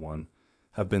Lunokhod 1,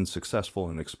 have been successful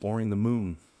in exploring the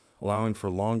moon, allowing for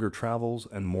longer travels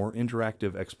and more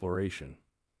interactive exploration.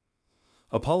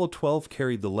 Apollo 12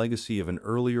 carried the legacy of an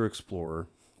earlier explorer,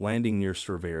 landing near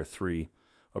Surveyor 3,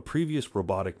 a previous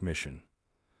robotic mission.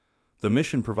 The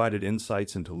mission provided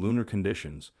insights into lunar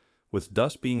conditions, with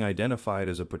dust being identified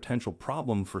as a potential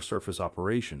problem for surface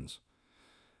operations.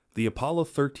 The Apollo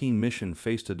 13 mission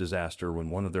faced a disaster when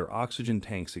one of their oxygen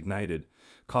tanks ignited,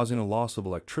 causing a loss of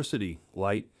electricity,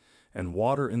 light, and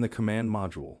water in the command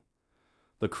module.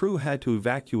 The crew had to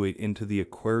evacuate into the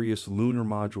Aquarius lunar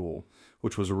module,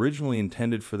 which was originally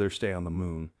intended for their stay on the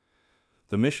moon.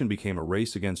 The mission became a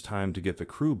race against time to get the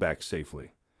crew back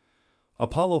safely.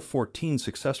 Apollo 14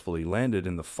 successfully landed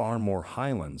in the Far Moor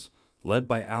Highlands, led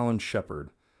by Alan Shepard,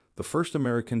 the first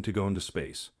American to go into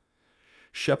space.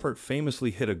 Shepard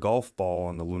famously hit a golf ball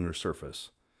on the lunar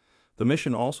surface. The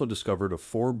mission also discovered a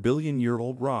 4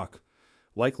 billion-year-old rock,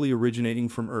 likely originating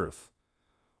from Earth.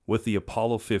 With the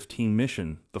Apollo 15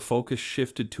 mission, the focus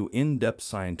shifted to in-depth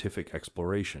scientific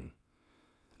exploration.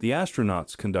 The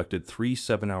astronauts conducted 3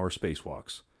 7-hour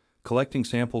spacewalks, collecting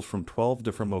samples from 12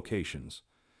 different locations.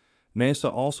 NASA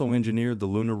also engineered the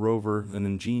lunar rover, an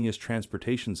ingenious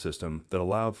transportation system that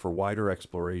allowed for wider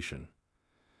exploration.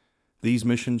 These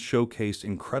missions showcased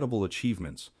incredible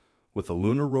achievements, with the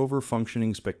lunar rover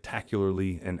functioning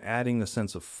spectacularly and adding a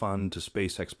sense of fun to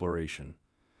space exploration.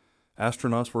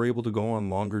 Astronauts were able to go on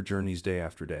longer journeys day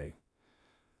after day.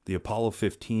 The Apollo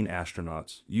 15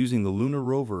 astronauts, using the lunar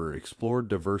rover, explored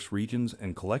diverse regions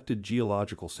and collected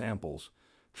geological samples,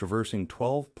 traversing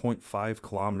 12.5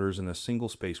 kilometers in a single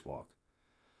spacewalk.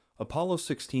 Apollo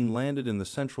 16 landed in the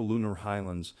central lunar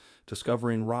highlands,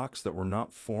 discovering rocks that were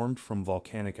not formed from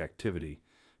volcanic activity,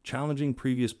 challenging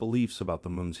previous beliefs about the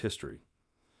moon's history.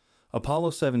 Apollo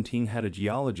 17 had a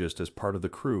geologist as part of the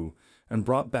crew and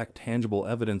brought back tangible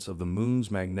evidence of the moon's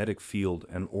magnetic field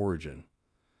and origin.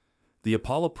 The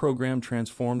Apollo program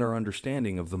transformed our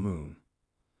understanding of the moon.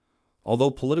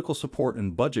 Although political support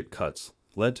and budget cuts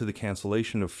led to the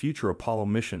cancellation of future Apollo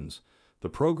missions, the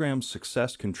program's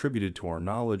success contributed to our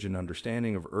knowledge and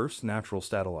understanding of Earth's natural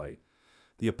satellite.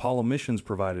 The Apollo missions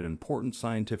provided important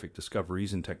scientific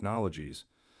discoveries and technologies,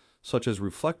 such as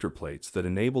reflector plates that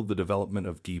enabled the development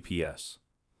of GPS.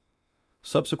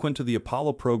 Subsequent to the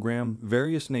Apollo program,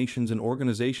 various nations and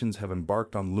organizations have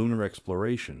embarked on lunar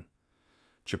exploration.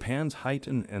 Japan's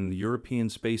Haiten and the European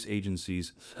Space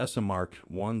Agency's ESA Mark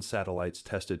I satellites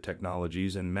tested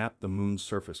technologies and mapped the moon's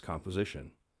surface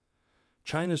composition.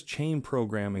 China's Chang'e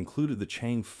program included the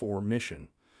Chang'e 4 mission,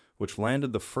 which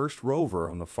landed the first rover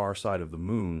on the far side of the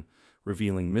moon,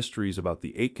 revealing mysteries about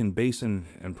the Aitken Basin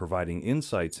and providing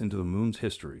insights into the moon's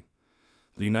history.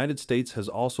 The United States has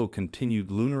also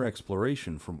continued lunar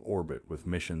exploration from orbit with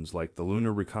missions like the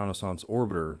Lunar Reconnaissance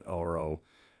Orbiter (LRO)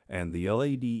 and the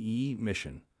LADE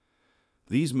mission.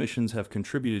 These missions have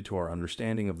contributed to our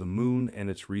understanding of the moon and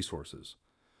its resources.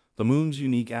 The moon's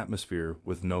unique atmosphere,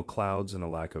 with no clouds and a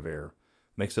lack of air,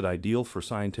 makes it ideal for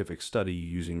scientific study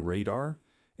using radar,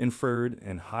 infrared,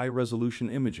 and high-resolution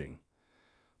imaging.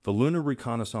 The Lunar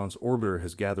Reconnaissance Orbiter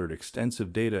has gathered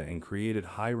extensive data and created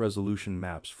high-resolution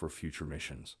maps for future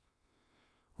missions.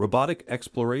 Robotic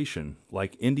exploration,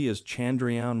 like India's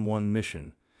Chandrayaan-1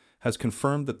 mission, has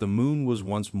confirmed that the moon was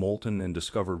once molten and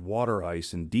discovered water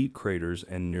ice in deep craters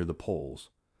and near the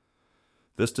poles.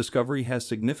 This discovery has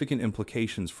significant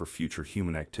implications for future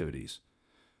human activities.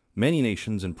 Many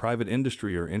nations and private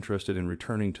industry are interested in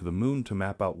returning to the moon to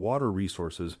map out water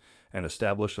resources and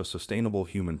establish a sustainable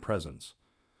human presence.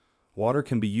 Water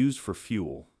can be used for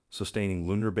fuel, sustaining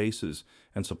lunar bases,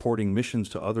 and supporting missions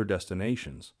to other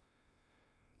destinations.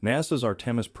 NASA's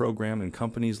Artemis program and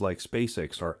companies like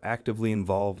SpaceX are actively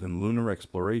involved in lunar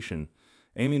exploration,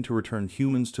 aiming to return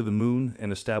humans to the moon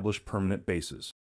and establish permanent bases.